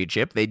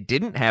championship. They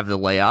didn't have the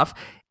layoff,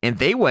 and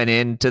they went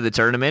into the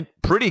tournament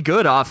pretty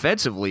good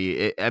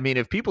offensively. I mean,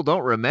 if people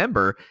don't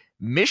remember,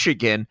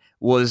 Michigan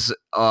was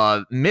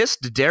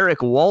missed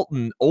Derek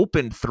Walton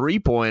open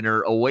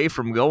three-pointer away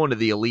from going to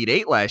the Elite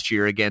Eight last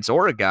year against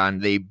Oregon.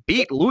 They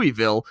beat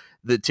Louisville,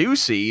 the 2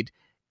 seed,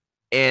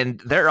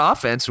 and their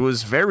offense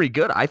was very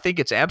good. I think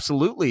it's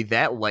absolutely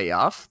that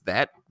layoff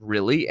that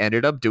really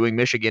ended up doing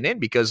Michigan in,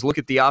 because look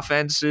at the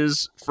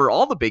offenses for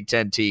all the Big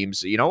Ten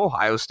teams.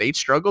 Ohio State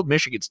struggled.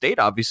 Michigan State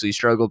obviously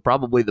struggled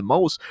probably the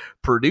most.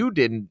 Purdue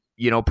didn't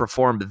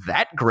performed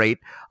that great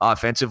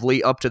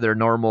offensively up to their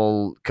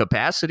normal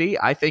capacity.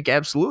 I think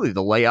absolutely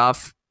the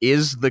layoff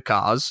is the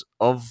cause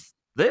of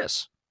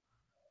this.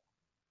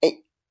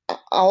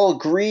 I'll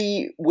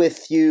agree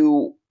with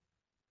you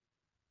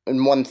in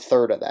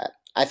 1/3 of that.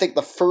 I think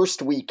the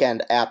first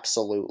weekend,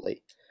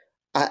 absolutely.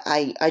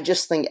 I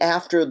just think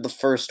after the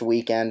first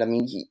weekend, I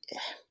mean,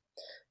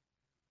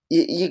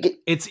 you get...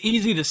 It's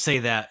easy to say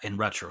that in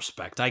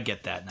retrospect. I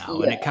get that now.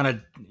 Yeah.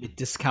 And it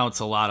discounts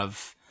a lot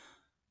of,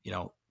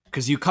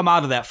 because you come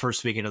out of that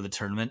first weekend of the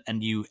tournament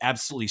and you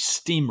absolutely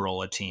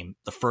steamroll a team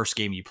the first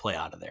game you play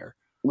out of there.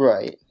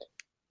 Right.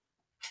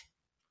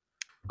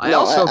 I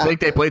also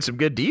think they played some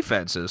good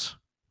defenses.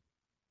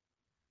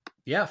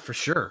 Yeah, for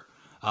sure.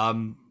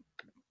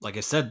 Like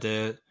I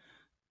said,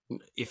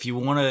 if you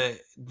want to,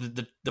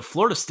 the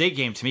Florida State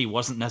game to me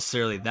wasn't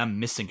necessarily them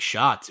missing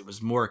shots. It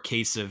was more a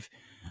case of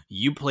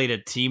you played a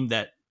team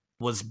that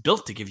was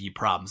built to give you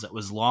problems, that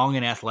was long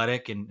and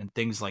athletic and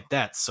things like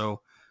that. So,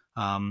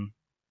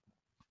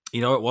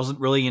 it wasn't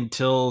really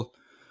until,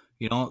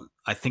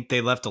 I think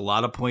they left a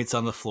lot of points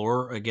on the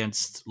floor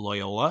against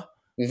Loyola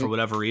for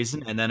whatever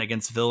reason. And then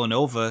against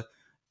Villanova,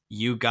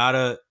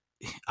 I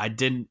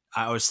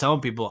was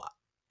telling people,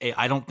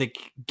 I don't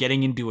think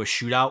getting into a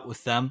shootout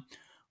with them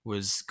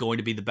was going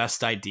to be the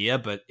best idea,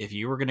 but if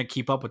you were going to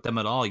keep up with them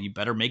at all, you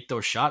better make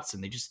those shots,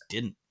 and they just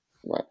didn't.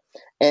 Right.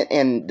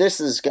 And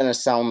this is going to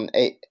sound,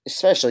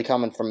 especially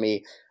coming from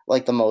me,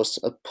 like the most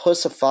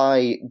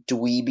pussify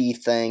dweeby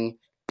thing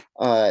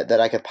that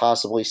I could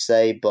possibly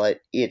say, but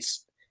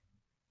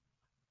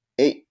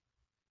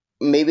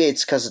maybe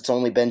it's because it's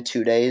only been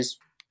 2 days.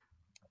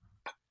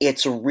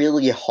 It's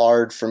really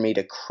hard for me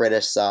to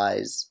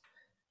criticize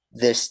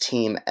this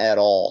team at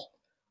all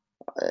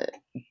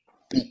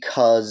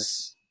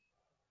because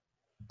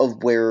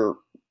of where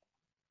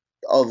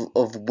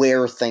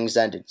things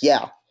ended.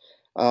 Yeah,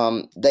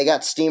 they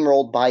got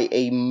steamrolled by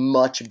a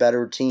much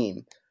better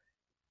team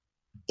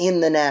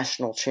in the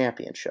national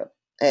championship,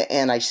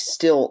 and I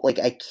still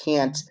I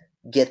can't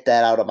get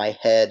that out of my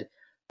head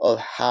of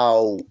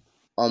how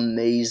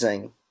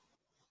amazing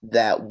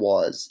that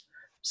was.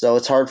 So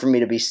it's hard for me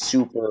to be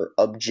super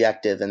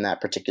objective in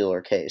that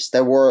particular case.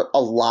 There were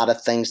a lot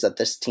of things that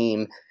this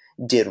team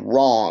did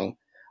wrong,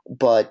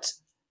 but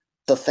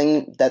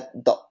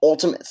the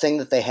ultimate thing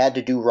that they had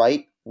to do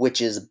right,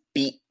 which is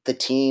beat the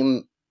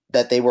team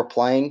that they were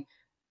playing,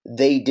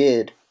 they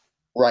did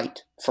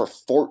right for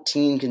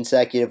 14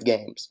 consecutive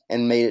games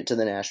and made it to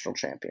the national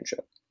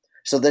championship.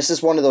 So this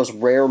is one of those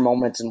rare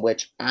moments in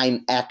which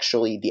I'm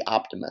actually the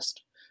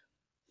optimist.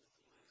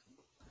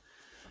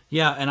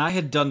 Yeah, and I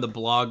had done the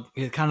blog,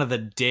 kind of the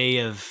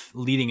day of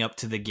leading up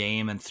to the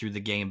game and through the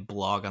game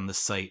blog on the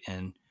site.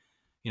 And,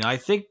 I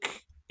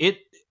think it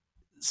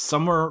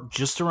somewhere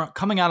just around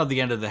coming out of the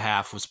end of the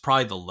half was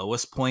probably the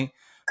lowest point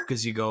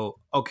because you go,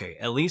 okay,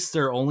 at least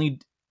they're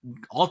only,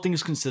 all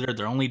things considered,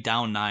 they're only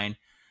down 9.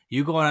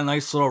 You go on a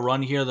nice little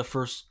run here the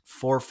first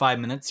 4 or 5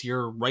 minutes,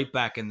 you're right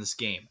back in this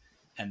game.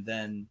 And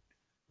then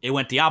it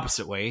went the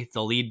opposite way.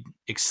 The lead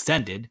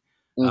extended.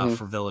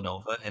 For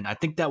Villanova. And I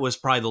think that was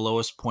probably the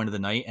lowest point of the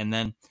night. And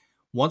then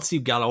once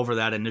you got over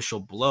that initial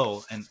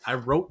blow, and I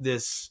wrote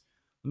this,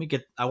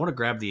 I want to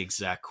grab the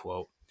exact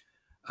quote.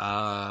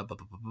 Way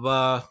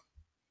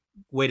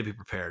to be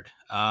prepared.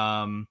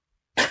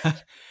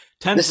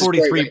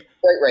 10:43 great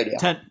radio.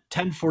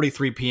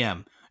 10:43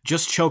 p.m.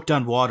 Just choked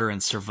on water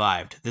and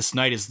survived. This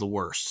night is the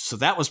worst. So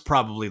that was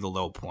probably the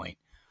low point.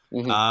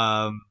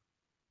 11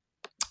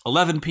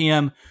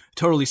 p.m.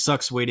 Totally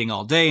sucks waiting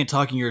all day and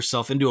talking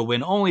yourself into a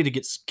win only to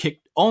get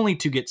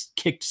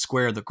kicked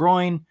square in the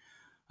groin.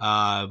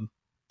 I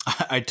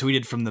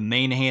tweeted from the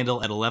main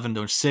handle at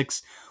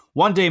 11:06.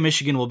 One day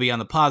Michigan will be on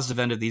the positive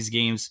end of these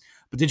games,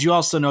 but did you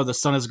also know the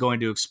sun is going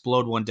to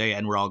explode one day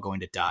and we're all going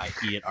to die?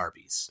 Eat at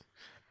Arby's.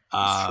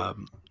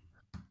 And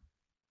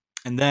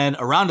then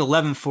around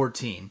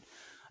 11:14,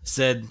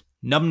 said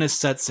numbness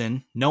sets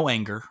in, no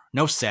anger,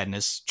 no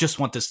sadness, just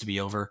want this to be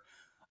over.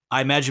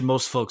 I imagine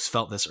most folks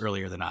felt this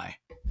earlier than I.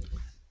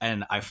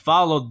 And I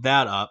followed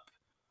that up.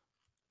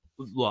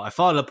 Well, I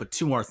followed up with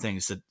 2 more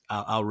things that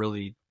I'll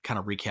really kind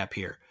of recap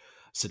here. I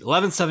said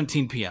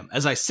 11:17 p.m.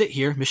 As I sit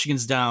here,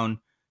 Michigan's down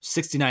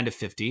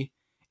 69-50.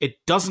 It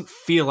doesn't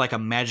feel like a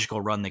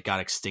magical run that got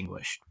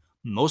extinguished.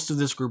 Most of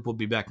this group will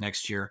be back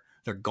next year.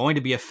 They're going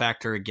to be a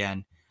factor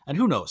again. And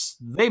who knows?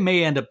 They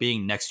may end up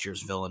being next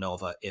year's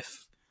Villanova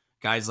if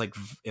a guy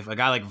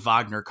like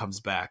Wagner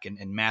comes back and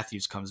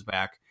Matthews comes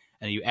back.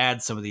 And you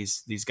add some of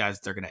these guys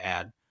that they're going to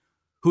add,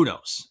 who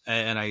knows?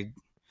 And at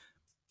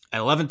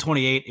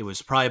 11:28, it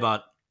was probably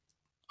about,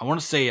 I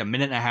want to say a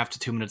minute and a half to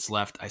 2 minutes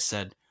left. I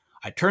said,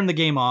 I turned the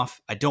game off.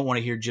 I don't want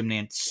to hear Jim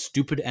Nantz's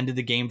stupid end of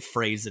the game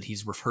phrase that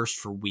he's rehearsed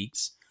for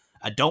weeks.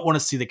 I don't want to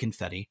see the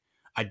confetti.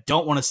 I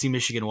don't want to see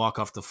Michigan walk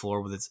off the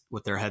floor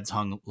with their heads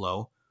hung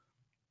low.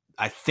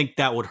 I think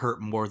that would hurt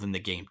more than the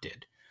game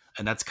did.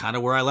 And that's kind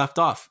of where I left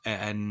off.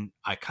 And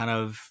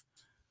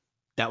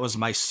that was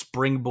my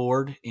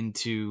springboard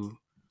into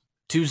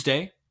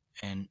Tuesday,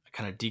 and I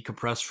kind of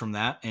decompressed from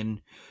that.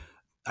 And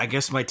I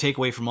guess my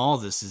takeaway from all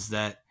of this is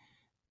that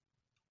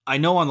I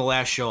know on the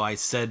last show I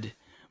said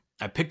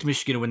I picked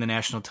Michigan to win the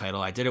national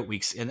title. I did it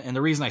weeks, and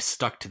the reason I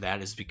stuck to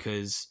that is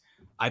because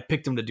I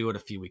picked them to do it a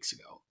few weeks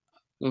ago.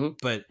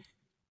 But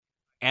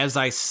as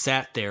I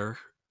sat there,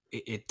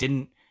 it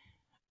didn't.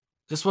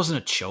 This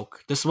wasn't a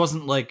choke. This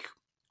wasn't like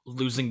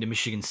losing to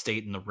Michigan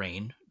State in the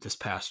rain this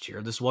past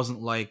year. This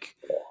wasn't like,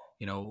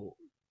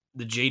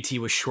 the JT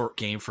was short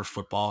game for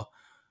football.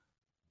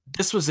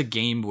 This was a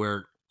game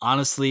where,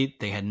 honestly,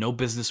 they had no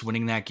business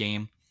winning that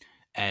game.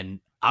 And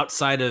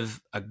outside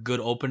of a good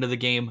open to the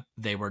game,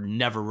 they were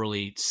never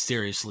really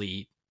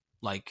seriously,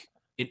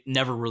 it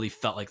never really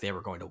felt like they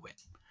were going to win.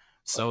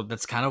 So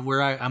that's kind of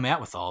where I'm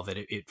at with all of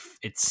it.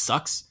 It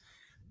sucks.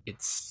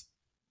 It's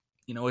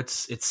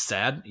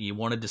sad. You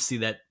wanted to see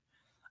that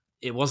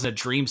it wasn't a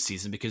dream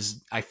season,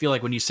 because I feel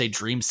like when you say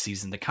dream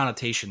season, the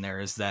connotation there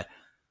is that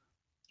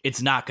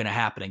it's not going to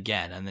happen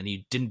again, and then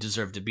you didn't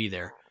deserve to be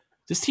there.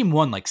 This team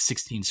won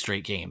 16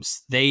 straight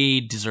games. They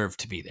deserve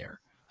to be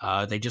there.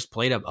 They just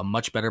played a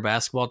much better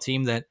basketball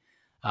team that,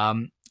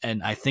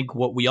 and I think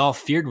what we all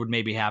feared would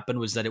maybe happen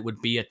was that it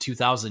would be a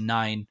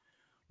 2009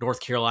 North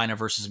Carolina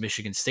versus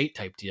Michigan State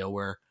type deal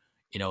where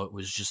it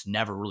was just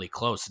never really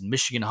close. And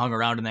Michigan hung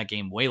around in that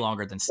game way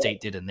longer than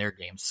State did in their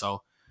game.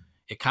 So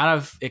it kind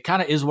of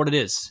is what it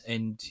is,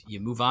 and you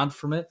move on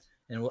from it.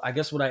 And I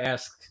guess what I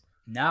ask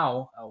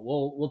now,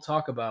 we'll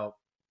talk about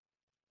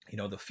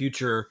the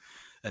future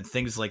and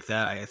things like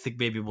that. I think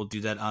maybe we'll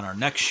do that on our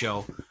next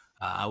show.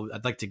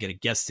 I'd like to get a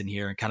guest in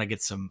here and kind of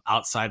get some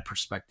outside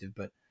perspective.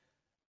 But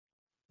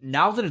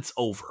now that it's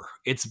over,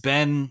 it's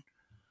been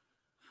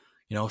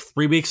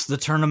 3 weeks of the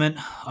tournament,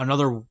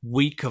 another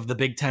week of the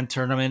Big Ten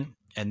tournament,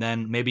 and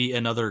then maybe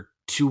another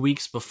 2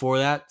 weeks before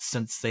that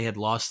since they had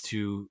lost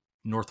to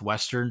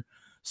Northwestern.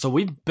 So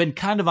we've been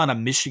kind of on a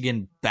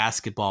Michigan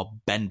basketball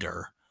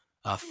bender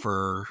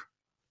for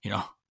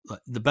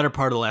the better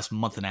part of the last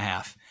month and a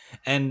half,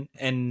 and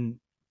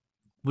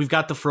we've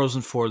got the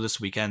Frozen Four this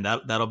weekend.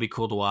 That'll be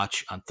cool to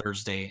watch on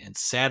Thursday and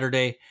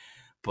Saturday.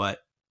 But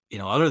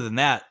other than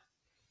that,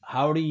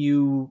 how do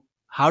you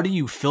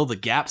fill the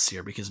gaps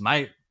here? Because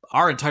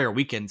our entire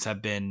weekends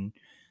have been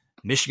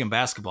Michigan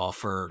basketball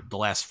for the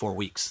last 4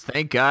 weeks.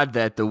 Thank God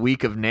that the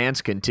week of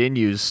Nance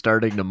continues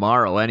starting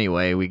tomorrow.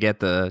 Anyway, we get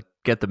the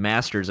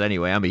Masters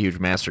anyway. I'm a huge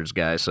Masters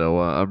guy,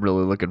 so I'm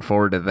really looking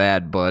forward to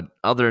that. But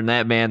other than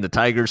that, man, the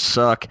Tigers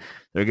suck.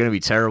 They're going to be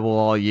terrible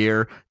all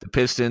year. The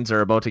Pistons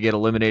are about to get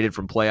eliminated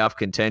from playoff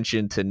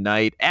contention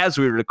tonight. As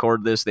we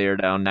record this, they are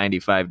down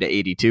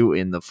 95-82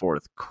 in the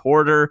fourth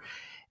quarter.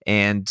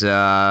 And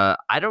I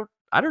don't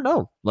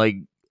know. Like,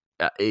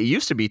 it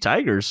used to be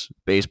Tigers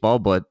baseball,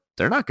 but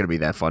they're not going to be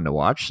that fun to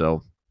watch.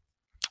 So,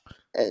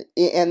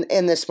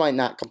 and this might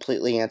not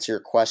completely answer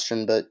your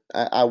question, but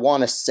I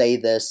want to say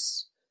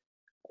this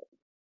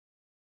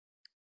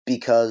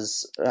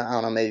because I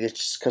don't know, maybe it's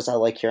just because I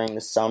like hearing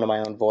the sound of my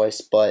own voice,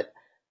 but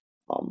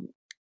I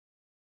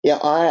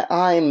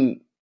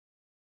am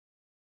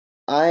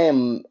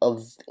an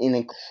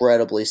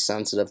incredibly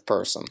sensitive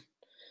person.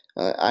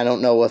 I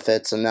don't know if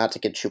it's not to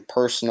get too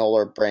personal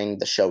or bring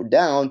the show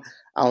down.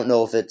 I don't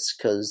know if it's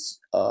because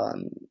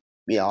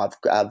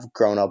I've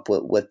grown up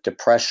with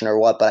depression or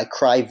what, but I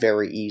cry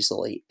very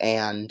easily.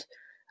 And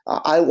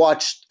I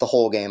watched the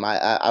whole game.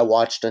 I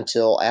watched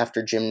until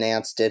after Jim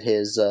Nance did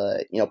his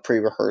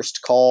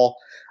pre-rehearsed call.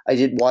 I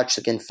did watch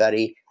the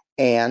confetti,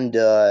 and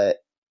I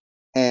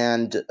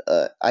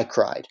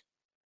cried.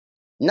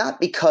 Not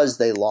because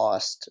they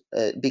lost,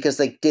 because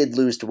they did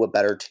lose to a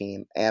better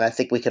team. And I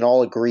think we can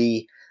all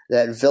agree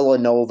that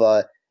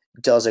Villanova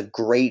does a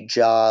great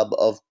job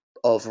of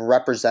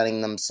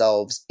representing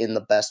themselves in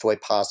the best way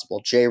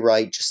possible. Jay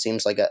Wright just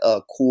seems like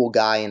a cool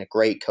guy and a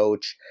great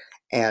coach,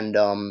 and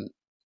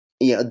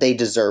they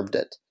deserved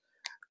it.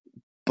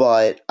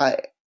 But I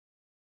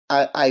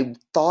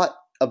thought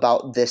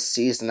about this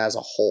season as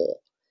a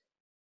whole.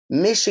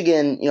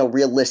 Michigan,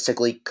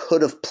 realistically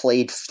could have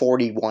played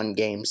 41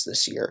 games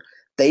this year.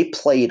 They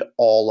played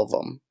all of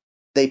them.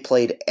 They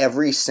played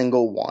every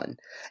single one.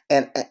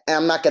 And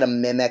I'm not going to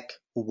mimic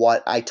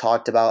what I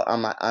talked about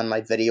on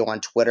my video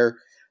on Twitter.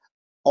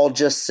 I'll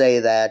just say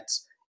that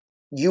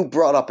you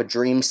brought up a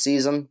dream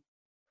season.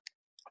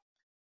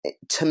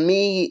 To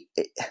me,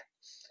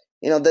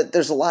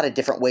 there's a lot of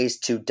different ways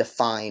to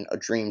define a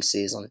dream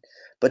season.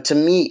 But to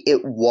me,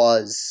 it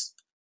was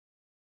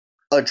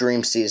a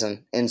dream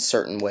season in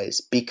certain ways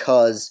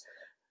because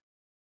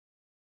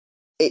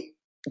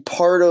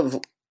part of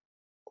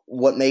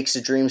what makes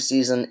a dream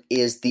season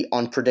is the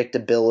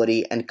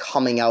unpredictability and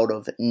coming out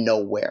of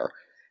nowhere.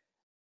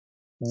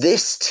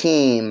 This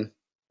team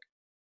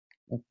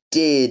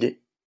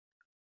had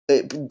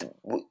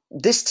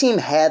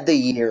the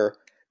year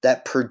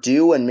that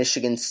Purdue and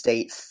Michigan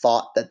State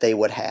thought that they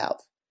would have.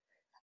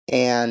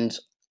 And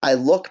I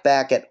look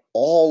back at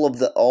all of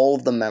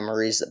the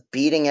memories,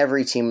 beating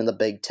every team in the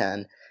Big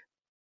Ten,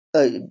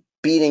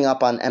 beating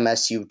up on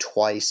MSU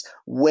twice,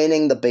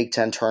 winning the Big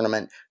Ten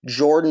tournament,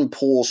 Jordan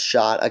Poole's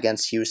shot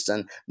against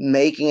Houston,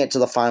 making it to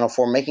the Final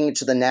Four, making it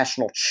to the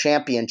national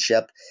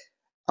championship.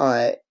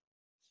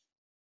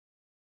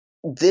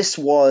 This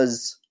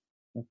was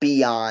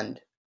beyond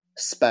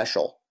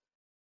special.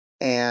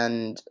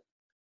 And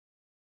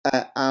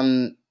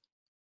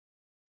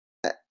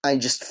I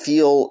just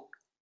feel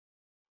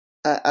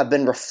I've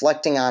been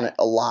reflecting on it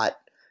a lot,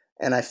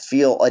 and I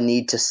feel a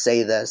need to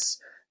say this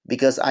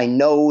because I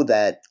know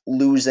that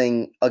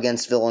losing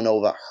against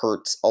Villanova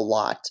hurts a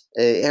lot.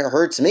 It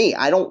hurts me.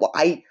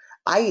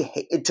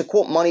 To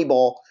quote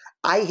Moneyball,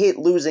 I hate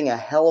losing a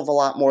hell of a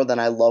lot more than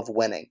I love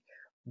winning.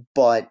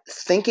 But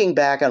thinking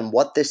back on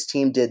what this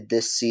team did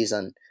this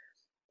season,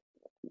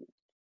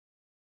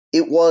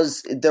 there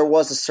was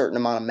a certain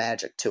amount of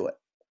magic to it.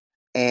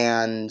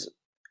 And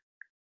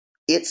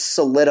it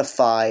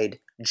solidified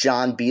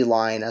John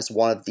Beilein as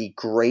one of the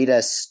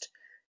greatest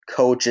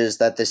coaches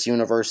that this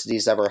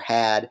university's ever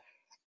had.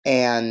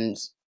 And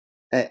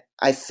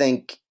I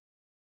think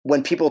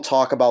when people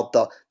talk about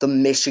the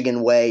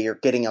Michigan way or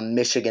getting a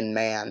Michigan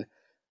man,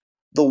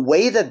 the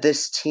way that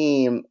this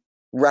team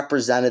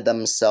represented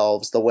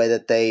themselves, the way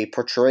that they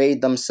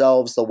portrayed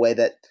themselves, the way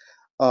that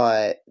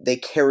they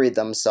carried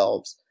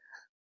themselves,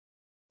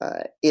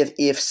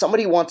 if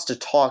somebody wants to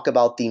talk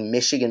about the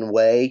Michigan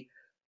way,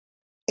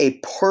 A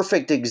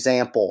perfect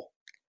example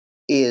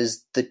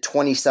is the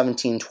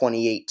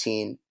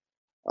 2017-2018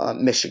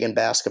 Michigan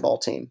basketball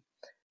team.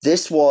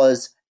 This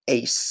was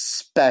a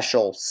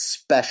special,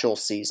 special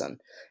season.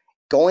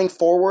 Going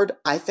forward,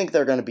 I think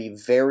they're going to be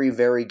very,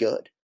 very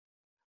good.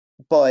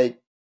 But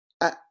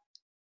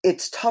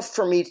it's tough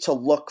for me to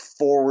look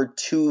forward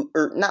to,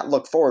 or not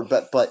look forward,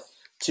 but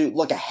to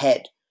look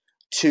ahead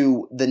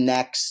to the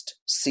next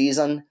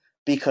season,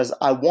 because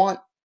I want,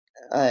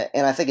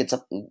 and I think it's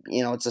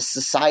a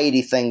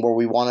society thing where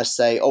we want to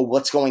say, oh,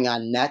 what's going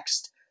on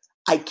next?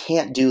 I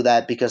can't do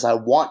that because I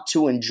want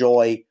to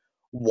enjoy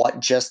what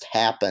just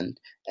happened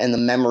and the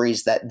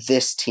memories that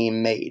this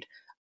team made.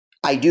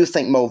 I do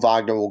think Mo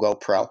Wagner will go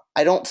pro.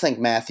 I don't think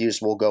Matthews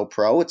will go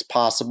pro. It's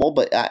possible,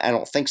 but I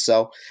don't think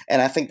so.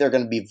 And I think they're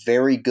going to be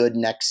very good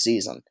next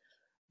season.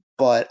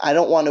 But I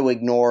don't want to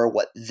ignore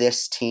what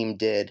this team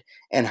did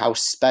and how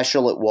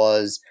special it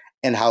was,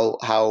 and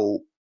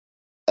how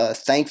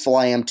thankful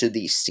I am to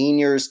the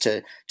seniors,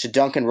 to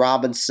Duncan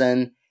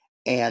Robinson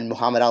and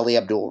Muhammad Ali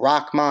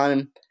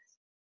Abdul-Rahman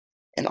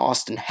and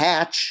Austin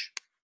Hatch.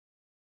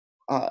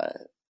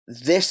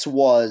 This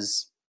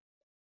was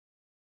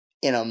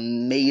an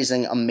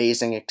amazing,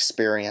 amazing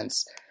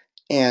experience.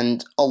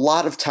 And a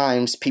lot of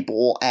times people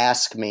will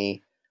ask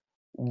me,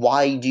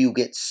 why do you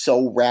get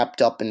so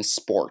wrapped up in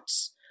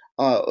sports?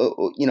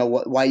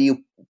 Why do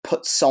you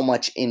put so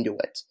much into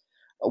it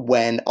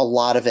when a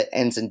lot of it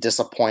ends in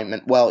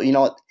disappointment? Well,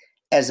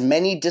 as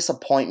many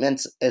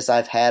disappointments as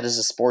I've had as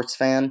a sports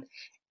fan,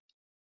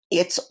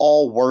 it's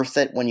all worth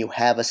it when you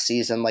have a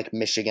season like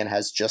Michigan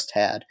has just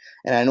had.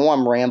 And I know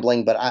I'm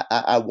rambling, but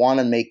I want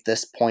to make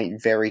this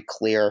point very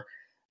clear,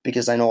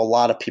 because I know a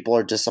lot of people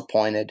are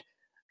disappointed.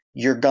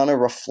 You're going to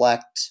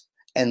reflect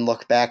and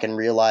look back and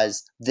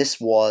realize this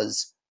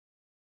was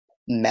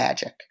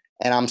magic.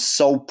 And I'm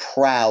so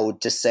proud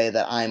to say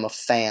that I'm a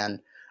fan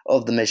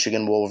of the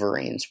Michigan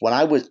Wolverines. When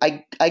I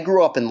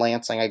grew up in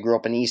Lansing. I grew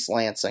up in East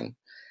Lansing.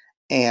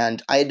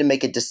 And I had to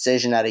make a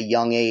decision at a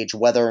young age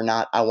whether or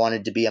not I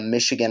wanted to be a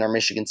Michigan or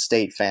Michigan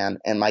State fan.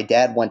 And my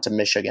dad went to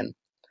Michigan.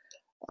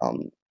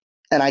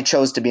 And I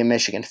chose to be a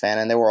Michigan fan.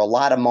 And there were a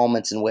lot of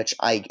moments in which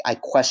I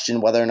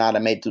questioned whether or not I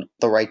made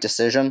the right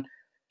decision.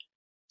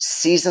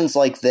 Seasons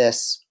like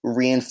this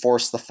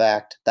reinforce the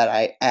fact that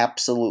I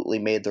absolutely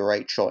made the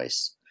right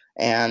choice.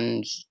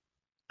 And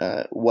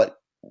what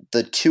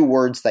the two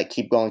words that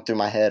keep going through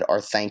my head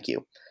are thank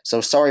you.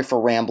 So sorry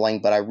for rambling,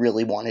 but I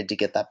really wanted to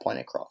get that point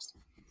across.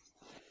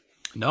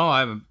 No,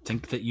 I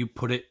think that you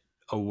put it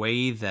a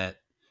way that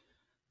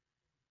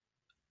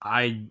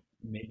I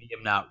maybe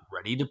am not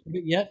ready to put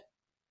it yet.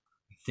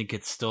 I think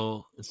it's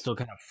still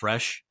kind of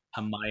fresh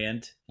on my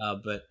end,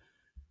 but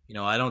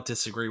I don't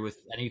disagree with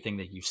anything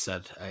that you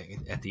said.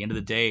 At the end of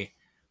the day,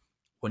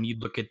 when you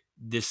look at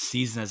this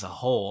season as a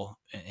whole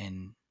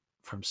and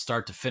from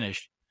start to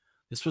finish,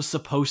 this was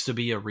supposed to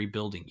be a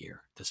rebuilding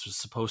year. This was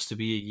supposed to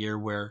be a year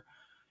where,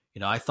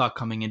 I thought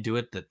coming into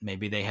it that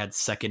maybe they had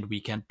second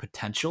weekend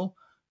potential.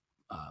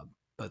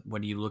 But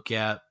when you look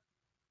at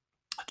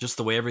just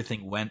the way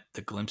everything went,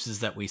 the glimpses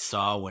that we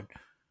saw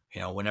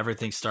when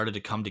everything started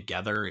to come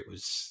together, it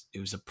was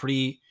a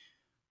pretty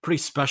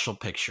special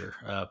picture,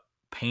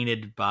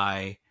 painted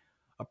by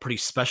a pretty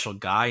special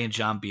guy in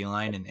John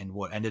Beilein, and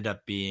what ended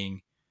up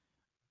being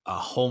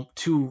a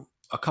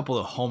couple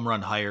of home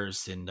run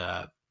hires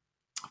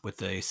with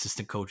the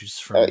assistant coaches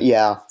from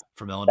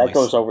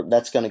Illinois.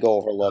 That's going to go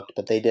overlooked,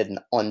 but they did an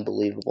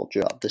unbelievable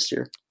job this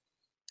year.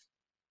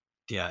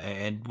 Yeah,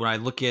 and when I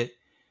look at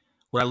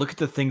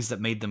the things that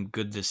made them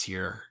good this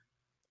year,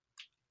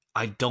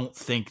 I don't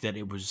think that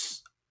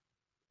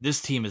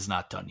this team is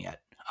not done yet.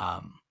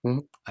 I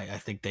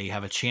think they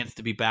have a chance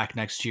to be back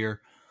next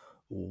year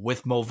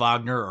with Mo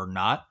Wagner or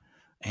not.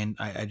 And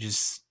I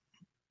just,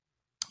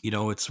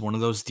 it's one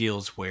of those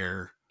deals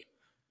where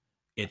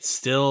it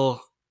sucks.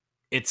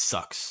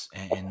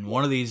 And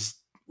one of these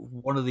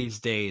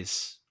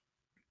days,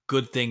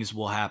 good things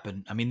will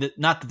happen. I mean,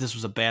 not that this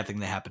was a bad thing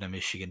that happened in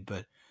Michigan,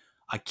 but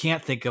I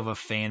can't think of a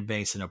fan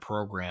base and a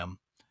program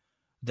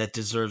that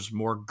deserves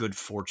more good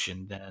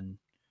fortune than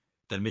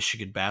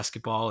Michigan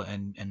basketball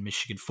and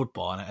Michigan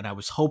football. And I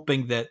was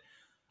hoping that,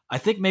 I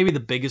think maybe the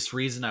biggest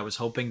reason I was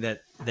hoping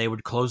that they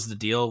would close the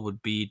deal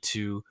would be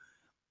to,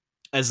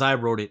 as I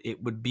wrote it,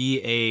 it would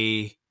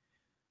be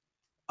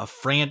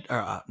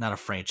not a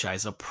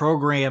franchise, a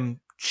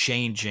program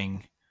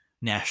changing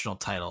national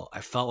title.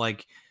 I felt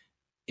like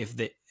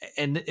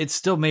and it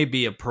still may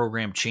be a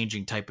program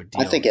changing type of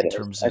deal. I think it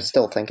is. I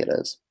still think it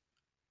is.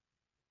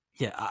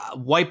 Yeah,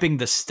 wiping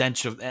the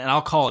stench of, and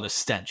I'll call it a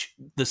stench,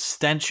 the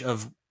stench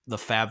of the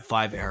Fab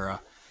Five era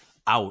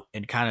out,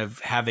 and kind of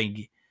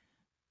having.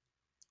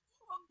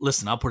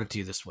 Listen, I'll put it to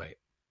you this way: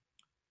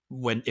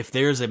 if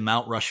there's a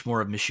Mount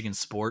Rushmore of Michigan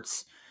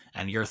sports,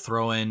 and you're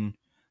throwing,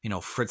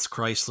 Fritz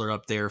Chrysler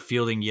up there,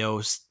 Fielding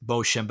Yost, Bo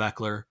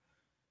Schembechler,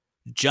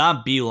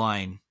 John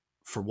Beilein,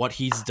 for what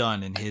he's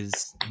done in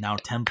his now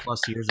 10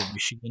 plus years at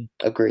Michigan,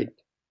 agreed,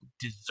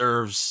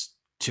 deserves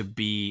to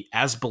be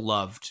as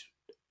beloved,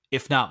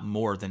 if not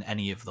more, than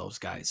any of those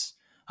guys.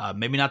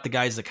 Maybe not the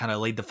guys that kind of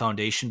laid the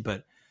foundation,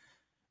 but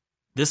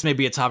this may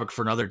be a topic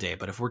for another day.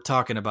 But if we're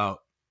talking about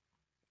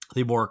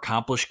the more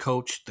accomplished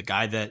coach, the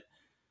guy that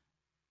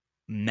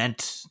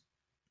meant,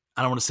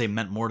 I don't want to say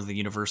meant more to the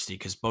university,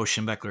 because Bo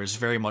Schembechler is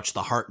very much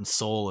the heart and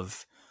soul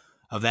of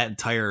that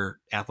entire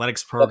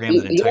athletics program.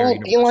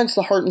 Beilein's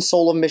the heart and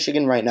soul of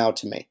Michigan right now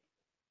to me.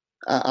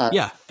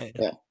 Yeah,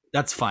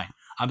 that's fine.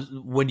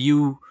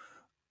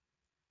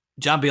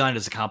 John Beilein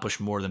has accomplished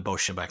more than Bo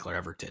Schembechler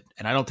ever did,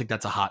 and I don't think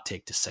that's a hot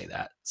take to say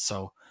that.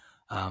 So,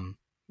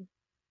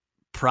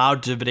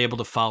 proud to have been able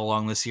to follow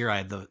along this year. I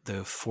had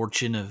the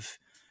fortune of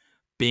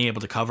being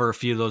able to cover a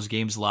few of those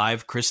games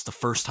live. Chris, the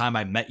first time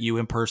I met you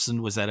in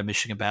person was at a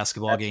Michigan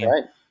basketball game.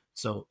 Right.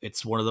 So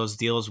it's one of those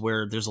deals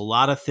where there's a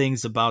lot of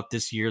things about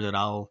this year that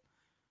I'll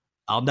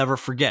never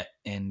forget.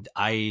 And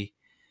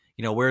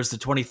whereas the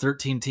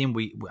 2013 team,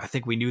 I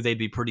think we knew they'd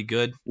be pretty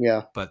good.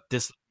 Yeah. But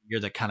this year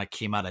that kind of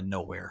came out of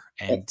nowhere.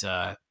 And,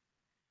 to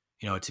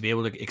be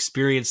able to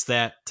experience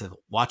that, to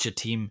watch a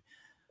team,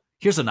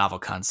 here's a novel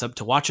concept,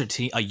 to watch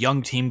a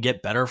young team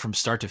get better from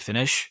start to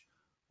finish.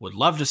 Would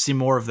love to see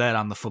more of that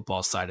on the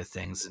football side of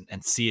things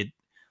and see it,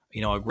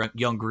 a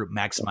young group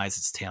maximize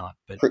its talent.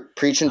 But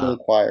preaching to the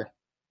choir.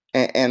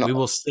 And we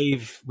will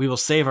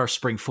save our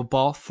spring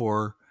football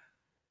for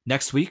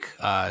next week.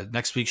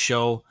 Next week's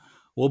show,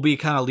 we'll be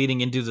kind of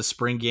leading into the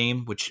spring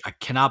game, which I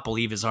cannot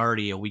believe is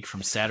already a week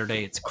from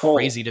Saturday. It's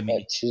crazy to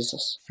me.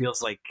 Jesus.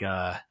 Feels like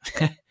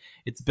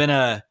it's been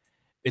a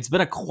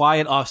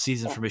quiet off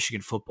season for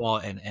Michigan football,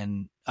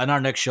 and on our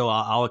next show,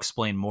 I'll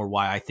explain more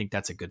why I think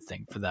that's a good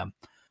thing for them.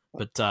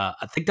 But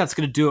I think that's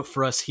going to do it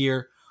for us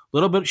here. A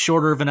little bit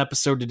shorter of an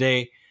episode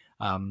today.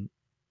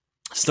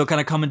 Still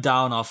kind of coming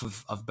down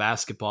off of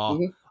basketball.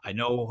 Mm-hmm. I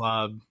know,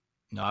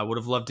 I would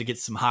have loved to get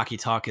some hockey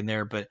talk in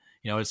there, but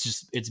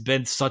it's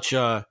been such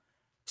a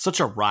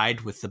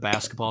ride with the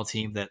basketball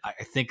team that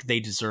I think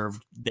they deserve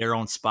their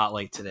own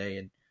spotlight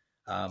today.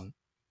 And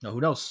who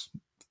knows?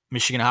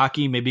 Michigan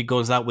hockey maybe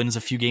goes out, wins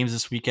a few games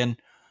this weekend.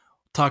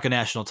 Talk a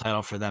national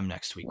title for them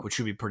next week, which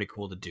would be pretty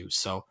cool to do.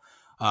 So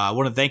I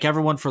want to thank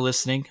everyone for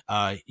listening.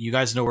 You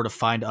guys know where to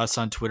find us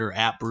on Twitter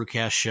at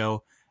Brewcast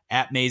Show,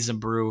 at Maize and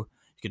Brew.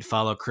 You can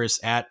follow Chris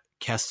at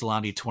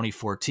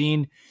Castellani2014.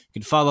 You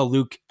can follow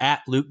Luke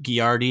at Luke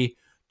Giardi.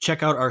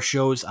 Check out our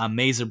shows on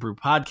Maize and Brew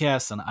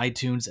Podcast on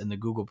iTunes and the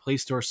Google Play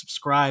Store.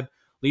 Subscribe,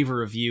 leave a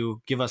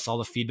review, give us all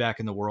the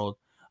feedback in the world.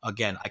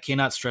 Again, I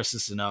cannot stress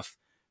this enough.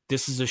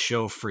 This is a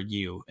show for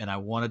you, and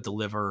we want to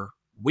deliver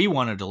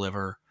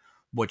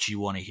what you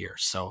want to hear.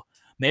 So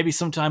maybe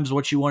sometimes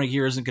what you want to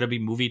hear isn't going to be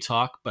movie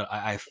talk, but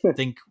I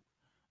think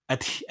at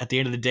the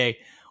end of the day,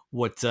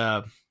 what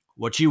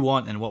you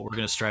want and what we're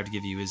going to strive to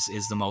give you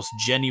is the most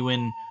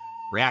genuine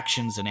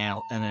reactions and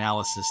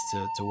analysis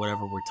to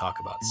whatever we talk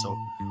about. So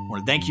I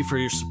want to thank you for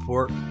your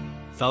support.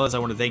 Fellas, I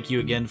want to thank you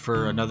again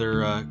for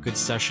another good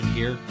session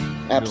here.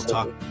 Absolutely.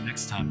 We'll talk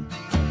next time.